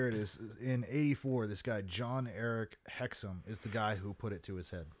 Okay, here it is. In '84, this guy John Eric Hexum is the guy who put it to his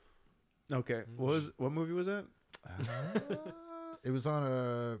head. Okay, what movie was that? It was on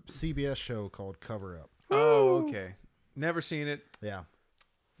a CBS show called Cover Up. Oh, okay. Never seen it. Yeah.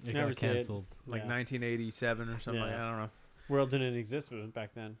 It Never got see it. canceled. Like Yeah. 1987 or something. Yeah. Like, I don't know. World didn't exist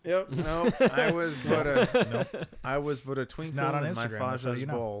back then. Yep. No, I was but a twinkle not on in my Instagram, that's how father's you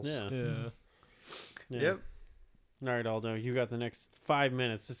know. balls. Yeah. Yeah. Yep. All right, Aldo, you got the next 5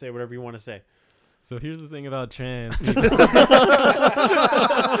 minutes to say whatever you want to say. So here's the thing about trans.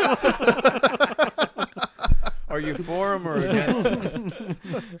 Are you for him or against him?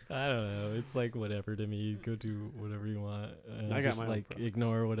 I don't know. It's like whatever to me. Go do whatever you want. And I got just my own like problem.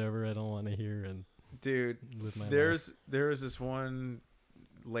 ignore whatever I don't want to hear and Dude, live my life. there was this one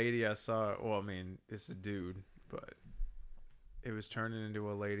lady I saw. Well, I mean, it's a dude, but it was turning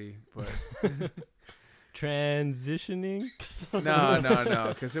into a lady. But Transitioning. no,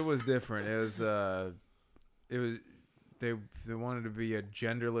 because it was different. It was they wanted to be a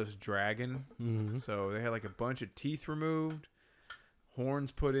genderless dragon. Mm-hmm. So they had like a bunch of teeth removed,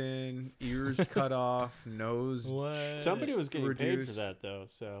 horns put in, ears cut off, nose. What? Somebody was getting paid for reduced. that, though,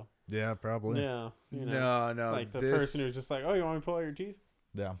 so. Yeah, probably. Yeah. You know, No, like the this- person who's just like, oh, you want me to pull out your teeth?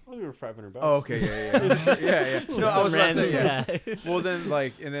 Yeah. I'll give her $500. Oh, okay, yeah. No, I was about to say, yeah. Random Well, then,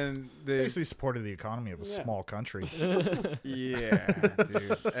 like, and then the Basically supported the economy of a Yeah. small country. yeah,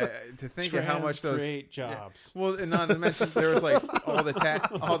 dude. To think of how much those. great jobs. Well, and not to mention there was like all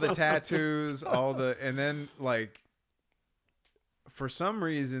the tattoos, and then like for some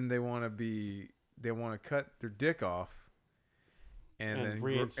reason they want to cut their dick off and then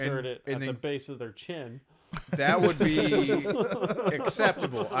reinsert it and at the then base of their chin. that would be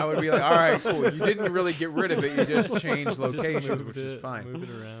acceptable. I would be like, all right, cool. You didn't really get rid of it. You just changed locations, moved which is it- fine. Move it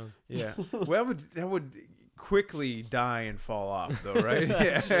around. Yeah. Well, that would quickly die and fall off, though, right?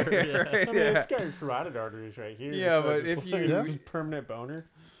 Yeah. Sure, yeah. Right, I mean, yeah. it's got your carotid arteries right here. Yeah, so but just if like, you- just permanent boner.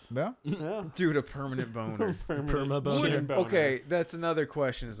 Yeah. Yeah. Dude, a permanent boner. Perma boner. chin boner. Okay, that's another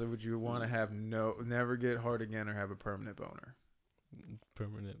question. Is would you want to have never get hard again, or have a permanent boner?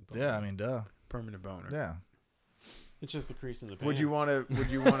 Permanent. Yeah, I mean, duh. Permanent boner. Yeah. It's just the crease in the pants. Would you want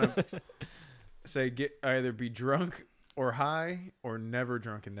to say either be drunk or high, or never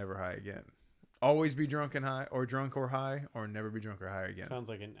drunk and never high again? Always be drunk and high, or drunk or high, or never be drunk or high again. Sounds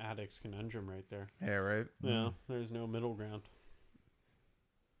like an addict's conundrum right there. Yeah, right. Yeah, there's no middle ground.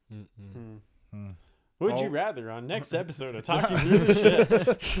 Mm-mm. Hmm. Hmm. Would you Oh. rather on next episode of Talking Through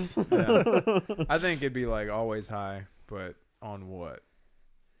the Shit? Yeah. I think it'd be like always high, but on what?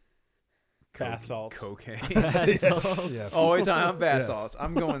 Bath salts. Cocaine. Yes. Yes. Always high on bath Yes. salts.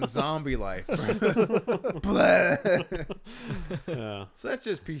 I'm going zombie life. Blah. Yeah. So that's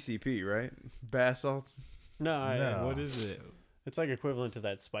just PCP, right? Bath salts. No, No. What is it? it's like equivalent to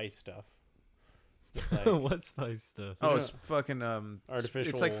that spice stuff. It's like What spice stuff? Oh, know, it's fucking artificial-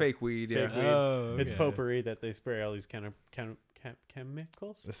 It's like fake weed. fake Yeah. weed. Oh, it's okay. potpourri that they spray all these kind of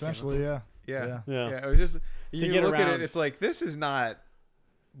chemicals. Essentially, yeah. Yeah. Yeah. Yeah. Yeah. It was just you get look at around- it. It's like this is not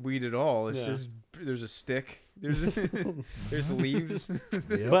weed at all. It's Yeah. just there's a stick. There's there's leaves.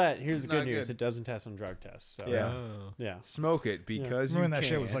 Yep. But here's It's the good not news: good. it doesn't test on drug tests. So Yeah. Oh. yeah, Smoke it because Remember when you that can.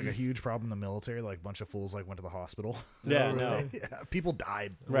 shit was like a huge problem in the military? Like a bunch of fools like went to the hospital. Yeah, Oh, no. really? Yeah, people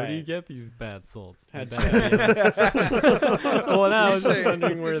died. Where do you Right. get these bad salts? Had Bad- well, now I You was just say,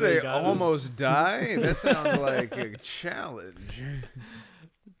 wondering you where say they got them. almost die? That sounds like a challenge.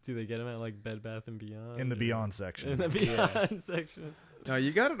 Do they get them at like Bed Bath and Beyond? In the or- Beyond section. In the Beyond section. No,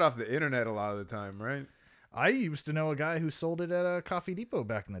 you got it off the internet a lot of the time, right? I used to know a guy who sold it at a Coffee Depot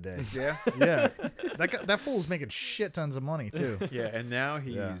back in the day. Yeah. Yeah, that fool's making shit tons of money too. Yeah, and now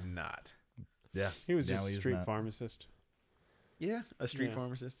he's Yeah. not. Yeah, he was Now just a he's street not. pharmacist. Yeah, a street Yeah.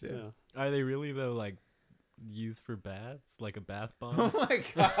 pharmacist. Yeah. Yeah. Are they really though like used for baths, like a bath bomb? Oh my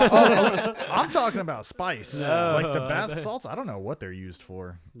god. Oh, I'm talking about spice. No, Like the bath that- salts, I don't know what they're used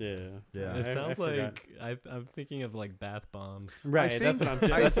for. Yeah. Yeah. It I sounds forgot. like I'm thinking of like bath bombs Right. That's what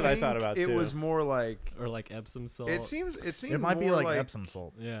that's what I thought about it too. was more like or like Epsom salt. it seems It might be more like Epsom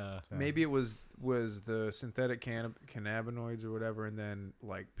salt. Yeah. Maybe it was the synthetic cannabinoids or whatever, and then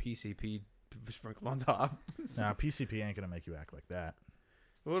like PCP sprinkled on top. Nah, PCP ain't gonna make you act like that.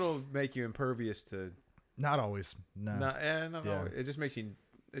 It'll make you impervious to Not always. No, not Yeah. no. It just makes you.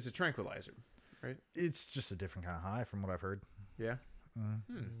 It's a tranquilizer. it's just a different kind of high from what I've heard. Yeah. Mm.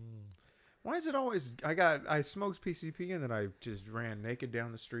 Hmm. Why is it always? I smoked PCP and then I just ran naked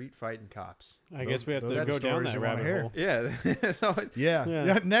down the street fighting cops. I guess we have those to are go the down stories that you wanna rabbit hear. hole. Yeah. That's all it- Yeah. Yeah.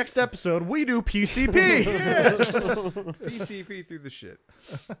 Yeah. Next episode, we do PCP. Yes. PCP through the shit.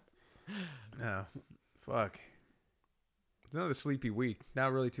 Oh, fuck. It's another sleepy week.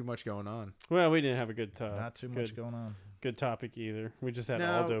 Not really too much going on. Well, we didn't have a good Not too much going on. good topic either. We just had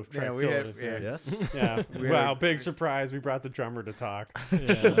No, Aldo try yeah, to we fill had- us yeah. in. Yes. Yeah. We had Wow, a- big surprise. We brought the drummer to talk. Yeah.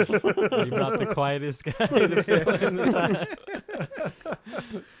 You brought the quietest guy to fill in the time.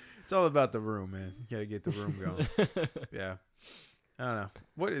 It's all about the room, man. You gotta get the room going. Yeah. I don't know.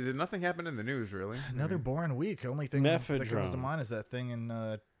 What did nothing happen in the news really? Another boring week. Only thing that comes to Mephedrone. mind is that thing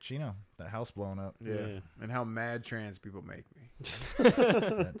in Chino, that house blowing up. Yeah. And how mad trans people make me.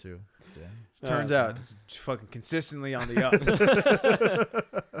 That too. Yeah. Turns out it's fucking consistently on the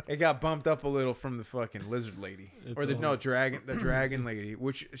up. It got bumped up a little from the fucking lizard lady, or the dragon lady,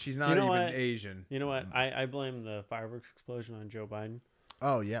 which she's not You know even what? Asian. You know what? I blame the fireworks explosion on Joe Biden.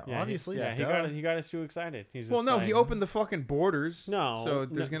 Oh yeah, Yeah, obviously. he duh. got us too excited. He's Well, just no, like, he opened the fucking borders. No, So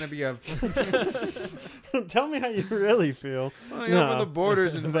there's no. gonna be a. Tell me how you really feel. Well, he No. opened the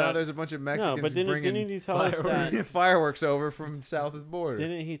borders, and now But- there's a bunch of No, Mexicans but didn't bringing he tell us that? fireworks over from south of the border.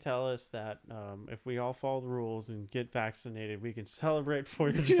 Didn't he tell us that if we all follow the rules and get vaccinated, we can celebrate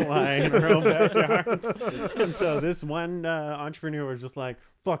 4th of July in our own backyards? And so this one entrepreneur was just like,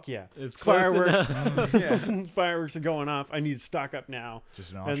 "Fuck yeah, It's close fireworks! enough. Yeah. Fireworks are going off. I need to stock up now."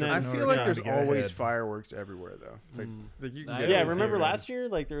 Just an And then- I entrepreneur feel like trying there's to get always ahead. fireworks everywhere, though. Like you can I get Yeah, always remember hear last year?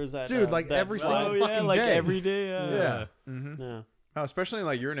 Like there was that Dude, like that every vibe. single Oh yeah, fucking like day. every day. Yeah. Mm-hmm. Yeah, Oh, especially in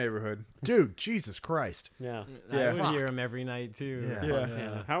like your neighborhood. Dude, Jesus Christ. yeah. I Yeah. would Fuck. hear them every night too. Yeah. Yeah.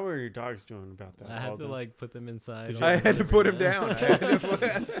 Montana. How are your dogs doing about that? I had to Alden? like put them inside. Did or you- I had to whatever, put him yeah. down. I had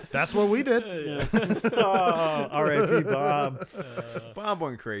to That's what we did. Yeah. Oh, R.I.P. Bob. Bob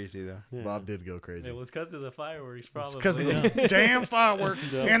went crazy though. Yeah. Bob did go crazy. It was because of the fireworks, probably. Because of Yeah. the damn fireworks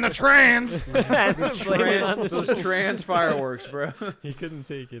Yeah. and the trans. Blame it on the Those trans fireworks, bro. He couldn't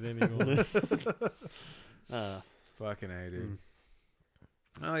take it anymore. Fucking A, dude. Mm.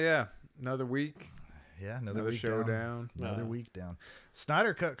 Oh yeah, another week, Yeah, another week show down. down. Another Uh, week down.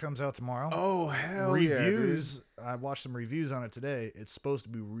 Snyder Cut comes out tomorrow. Oh hell Reviews. I watched some reviews on it today. It's supposed to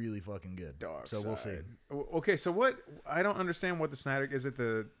be really fucking good. yeah, dude. Dark So we'll see. side. Okay, so what? I don't understand what the Snyder is.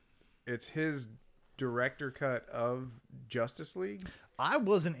 It's his director cut of Justice League. I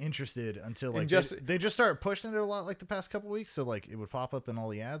wasn't interested until like just- they just started pushing it a lot like the past couple weeks. So like it would pop up in all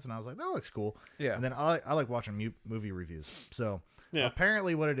the ads, and I was like, that looks cool. Yeah. And then I like watching movie reviews. So Yeah.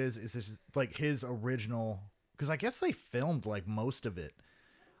 apparently what it is just like his original, because I guess they filmed like most of it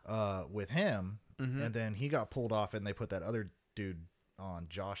with him, Mm-hmm. and then he got pulled off, and they put that other dude on,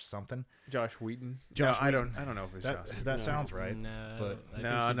 Josh something. Josh Wheaton. Josh no, Whedon. I don't know if it's That Josh. Whedon. that No. sounds right. No, but- I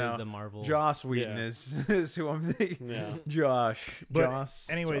No, think he no. did the Marvel. Joss Wheaton Yeah. is who I'm thinking. Yeah. Josh. But Joss.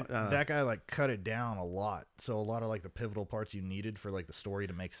 anyway, I don't know. that guy like cut it down a lot. So a lot of like the pivotal parts you needed for like the story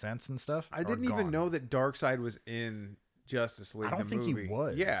to make sense and stuff. I are didn't even gone. know that Darkseid was in Justice League. I don't the think he movie.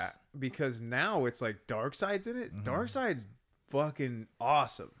 was. Yeah, because now it's like Darkseid's in it. Mhm. Darkseid's fucking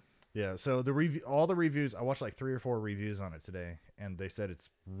awesome. Yeah, so all the reviews, I watched like 3 or 4 reviews on it today, and they said it's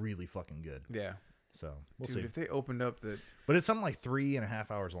really fucking good. Yeah, So we'll dude. see. If they opened up the But it's something like 3.5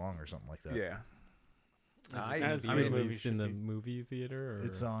 hours long or something like that. yeah, That's I a It's good mean, movie released in should the be. movie theater. Or?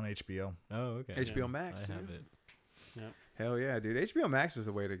 It's on HBO. Oh, okay. HBO Yeah. Max. I dude. have it. Hell yeah, dude. HBO Max is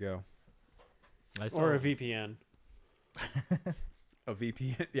the way to go. I saw Or a it. VPN. A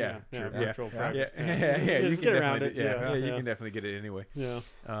VPN. Yeah, true. Yeah. virtual Yeah. private. Yeah. You Just can get around definitely it. do- yeah, you yeah. can definitely get it anyway. Yeah.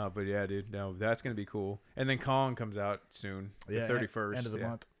 But yeah, dude. No, that's gonna be cool. And then Kong comes out soon, Yeah, the 31st. End of the yeah.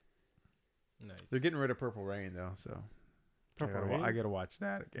 month. Nice. They're getting rid of Purple Rain though, so Purple Rain? I gotta watch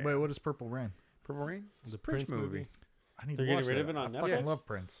that again. Wait, what is Purple Rain? Purple Rain? It's The a Prince Prince movie. movie? I need They're to watch getting rid that. of it on I fucking Netflix? love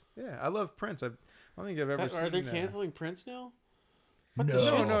Prince. Yeah, I love Prince. I don't think I've ever seen. Are they canceling Prince now? No. the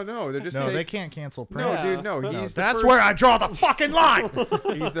No, shit? no. They're just No, they taking. can't cancel No, Prince. Yeah. dude, no. No, He's the That's first, where I draw the fucking line.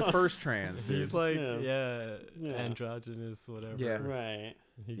 he's the first trans. Dude. He's like, Yeah. yeah, androgynous, whatever. Yeah. Right.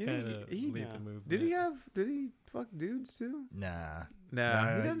 He Yeah, kind of he- lead yeah. the movement. Did he fuck dudes too? Nah. Nah,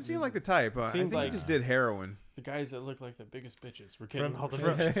 Nah, he doesn't seem like the type. I Seemed think he like- just did heroin. The guys that look like the biggest bitches were getting From- all the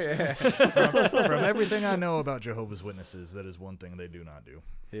from- bitches. From everything I know about Jehovah's Witnesses, that is one thing they do not do.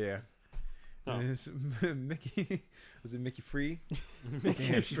 Yeah. Oh. And it's Mickey, was it Mickey Free?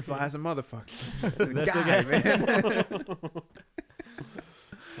 Damn, she flies a motherfucker. That's a That's guy, a guy. man.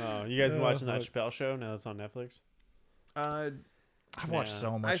 Oh, you guys been Oh, watching that fuck. Chappelle show now that's on Netflix? I've watched Yeah.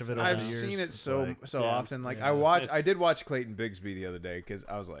 so much of it over I've the years. seen it It's so like- so Yeah. often. Like Yeah. I It's- did watch Clayton Bigsby the other day because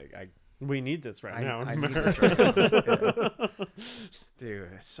I was like, We need this right now. I need this right now. Yeah. Dude,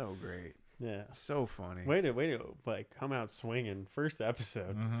 it's so great, Yeah. so funny, Way to like come out swinging first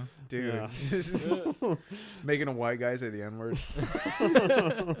episode. Mhm. dude. Yeah. Making a white guy say the N word.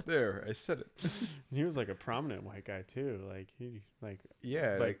 There, I said it. He was like a prominent white guy too. Like he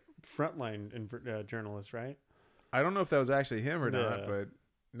Yeah, like frontline journalist, right? I don't know if that was actually him or not, Yeah. but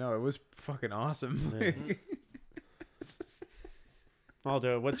no, it was fucking awesome. Yeah.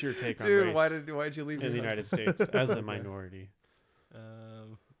 Aldo, what's your take on Dude, race why'd you leave in the me? United States as a minority?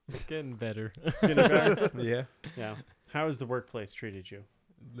 It's getting better. Getting better? Yeah. Yeah. How has the workplace treated you?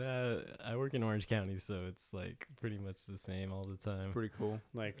 I work in Orange County, so it's like pretty much the same all the time. Pretty cool.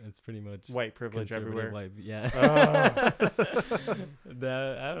 Like It's pretty much white privilege conservative everywhere. white- yeah. Oh.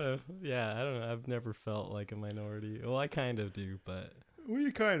 I don't know. Yeah, I don't know. I've never felt like a minority. Well, I kind of do, but Well,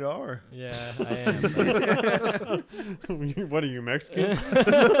 you kind of are. yeah, I am. What are you, Mexican?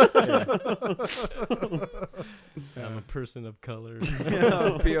 I'm a person of color.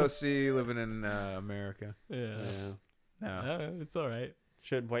 POC living in America. Yeah. Yeah. No. It's all right.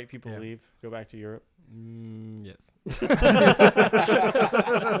 Should white people Yeah. leave? Go back to Europe? Yes.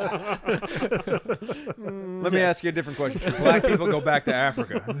 Let me ask you a different question. Should black people go back to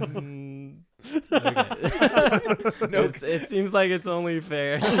Africa? Okay. No. It seems like it's only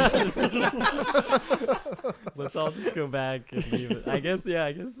fair. Let's all just go back and leave it. I guess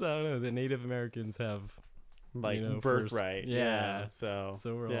I don't know. The Native Americans have, Like you know, birthright. first- yeah. So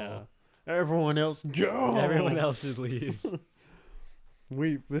so we're yeah. Everyone else go. all. Everyone else should leave.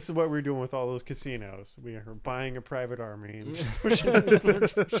 This is what we're doing with all those casinos. We are buying a private army and just pushing out.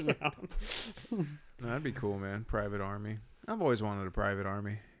 No, that'd be cool, man. Private army. I've always wanted a private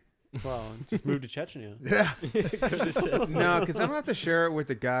army. Well, just move to Chechnya. Yeah. No, because I don't have to share it with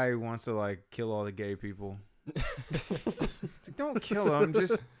the guy who wants to like kill all the gay people. Don't kill them.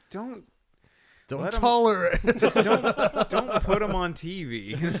 Just don't. Don't Let 'em- tolerate. Just don't put them on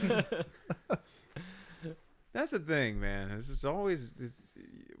TV. That's the thing, man. It's just always.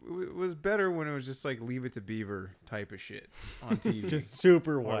 It was better when it was just like Leave It to Beaver type of shit on TV. Just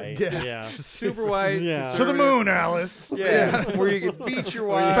super white. Yeah. Yeah. super white. Yeah. To the moon, Alice. Yeah, where you can beat your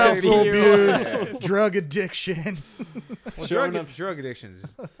wife. Spousal Beat your abuse, wife. drug addiction. Well, Showing drug addiction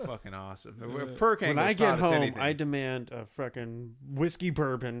is fucking awesome. Perk When Angle's I get taught us home, anything. I demand a fucking whiskey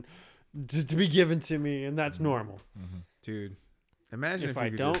bourbon to be given to me, and that's normal. Dude, imagine If if, I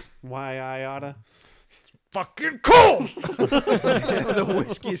you could don't, just- why I oughta? Fucking cold. the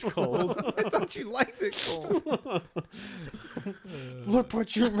whiskey's cold. I thought you liked it cold. Look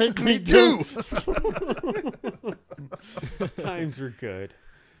what you make Me too. Times were good.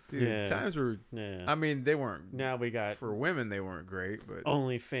 Dude, Yeah. times were. Yeah. I mean, they weren't. Now we got For women, they weren't great, but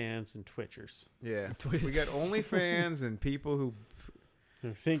OnlyFans and Twitchers yeah, Twitch. we got OnlyFans and people who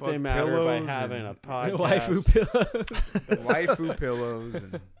who think Fuck they matter by pillows having a and podcast. Waifu pillows. waifu pillows,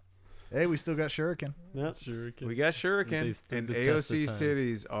 and Hey, we still got Shuriken. Yeah. Sure. we got They Shuriken, stood and the test of AOC's time.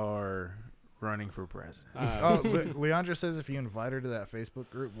 titties are running for president. Uh, Oh, Leandra says if you invite her to that Facebook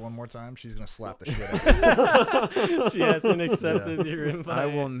group one more time, she's gonna slap the shit out of you. She hasn't accepted your invite. I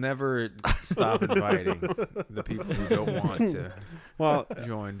will never stop inviting the people who don't want to well,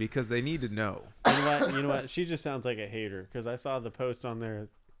 join because they need to know. you know what? She just sounds like a hater because I saw the post on there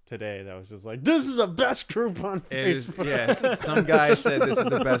today that was just like, "This is the best group on It is, Facebook." yeah. Some guy said this is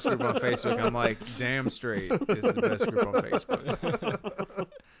the best group on Facebook. I'm like, damn straight, this is the best group on Facebook.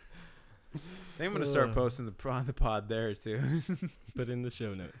 I'm gonna start posting on the pod there too. Put in the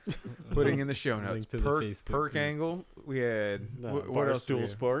show notes. Putting in the show notes. Link to the Facebook Perk group. Angle. We had what else? Barstool we had?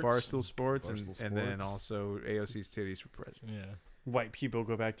 Sports. Barstool Sports, Barstool and then Sports. also AOC's titties for president. Yeah. White people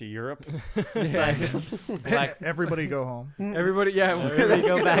go back to Europe. Everybody go home. Everybody, yeah. Everybody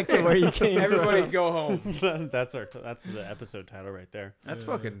go back to where you came Everybody from. go home. that's the episode title right there. That's Yeah.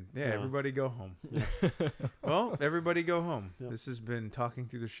 fucking yeah. Yeah. Everybody go home. Well, everybody go home. Yep. This has been Talking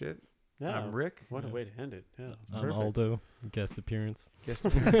Through the Shit. Yeah. I'm Rick. What a Yeah. way to end it. Yeah. It's I'm perfect. Aldo. Guest appearance. Guest Do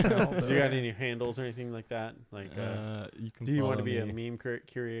you got any handles or anything like that? Like, You can. do you want to follow be a me. meme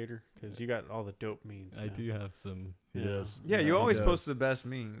curator? Because you got all the dope memes. I now. do have some. He Yeah. does. Yeah, you He always does. post the best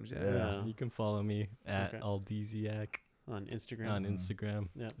memes. Yeah. Yeah. You can follow me at Okay. Aldeziak On Instagram. on Mhm. Instagram.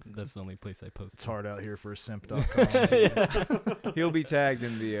 Yep. That's the only place I post. It's hard out here for simp.com. Yeah. He'll be tagged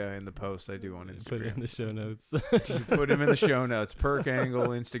in the post I do on Put it in Instagram. the show notes. Put him in the show notes. Perk Angle,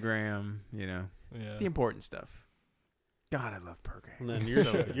 Instagram. You know Yeah. the important stuff. God, I love Perk And Angle. then your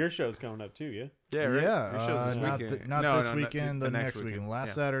So show, good. your show's coming up too, yeah? Yeah, right. Yeah, Your show's this not, weekend. not No, this no, weekend, the next weekend. Last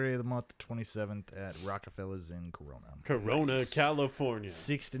Yeah. Saturday of the month, the 27th, at Rockefeller's in Corona. Corona, Nice. California.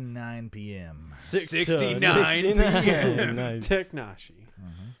 6 to 9 p.m. 69 69. p.m. Nice. Technashi.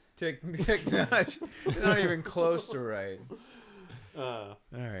 They're not even close to right. Uh, All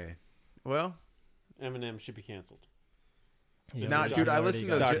right. Well, Eminem should be canceled. Yeah, Nah, we dude, I already listened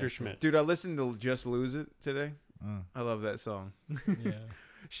got to it. Dr. Schmidt. dude, I listened to Just Lose It today. Mm. I love that song. Yeah.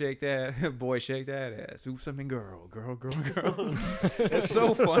 Shake that boy, shake that ass. Ooh, something, girl. It's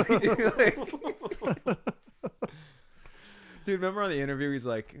so funny, dude. Dude, remember on the interview, he's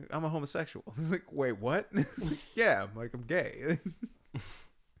like, "I'm a homosexual." I was like, "Wait, what?" He's like, yeah, I'm like, I'm gay. I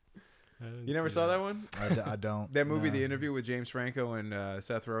didn't You never see saw that one? I don't. That movie, no. The Interview with James Franco and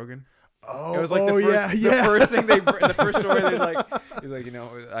Seth Rogen. Oh, It was like the first thing the first story they're like, he's like, you know,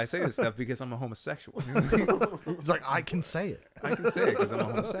 I say this stuff because I'm a homosexual. He's like, I can say it. I can say it because I'm a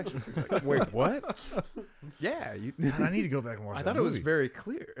homosexual. He's like, wait, what? Yeah, Man, I need to go back and watch I that thought it was movie. very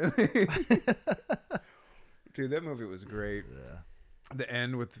clear. Dude, that movie was great. Yeah. The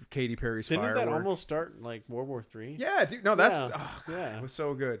end with Katy Perry's Didn't firework. that almost start like World War III? Yeah, dude. No, that's Yeah. oh, God, Yeah. it was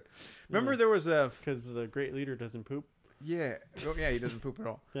so good. Remember Yeah. there was a Because the great leader doesn't poop. yeah, oh, yeah. He doesn't poop at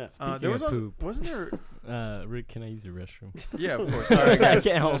all. Yeah. There was of also, poop. wasn't there? Rick, can I use your restroom? Yeah, of course. All right, I guys.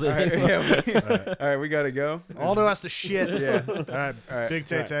 can't hold it All right, anymore. yeah, All right. all right, we gotta go. Aldo has to shit. Yeah. All right. All right. Big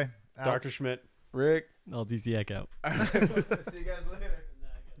Tay Tay. out. Dr. Schmidt. Rick. I'll DZAC out. See you guys later.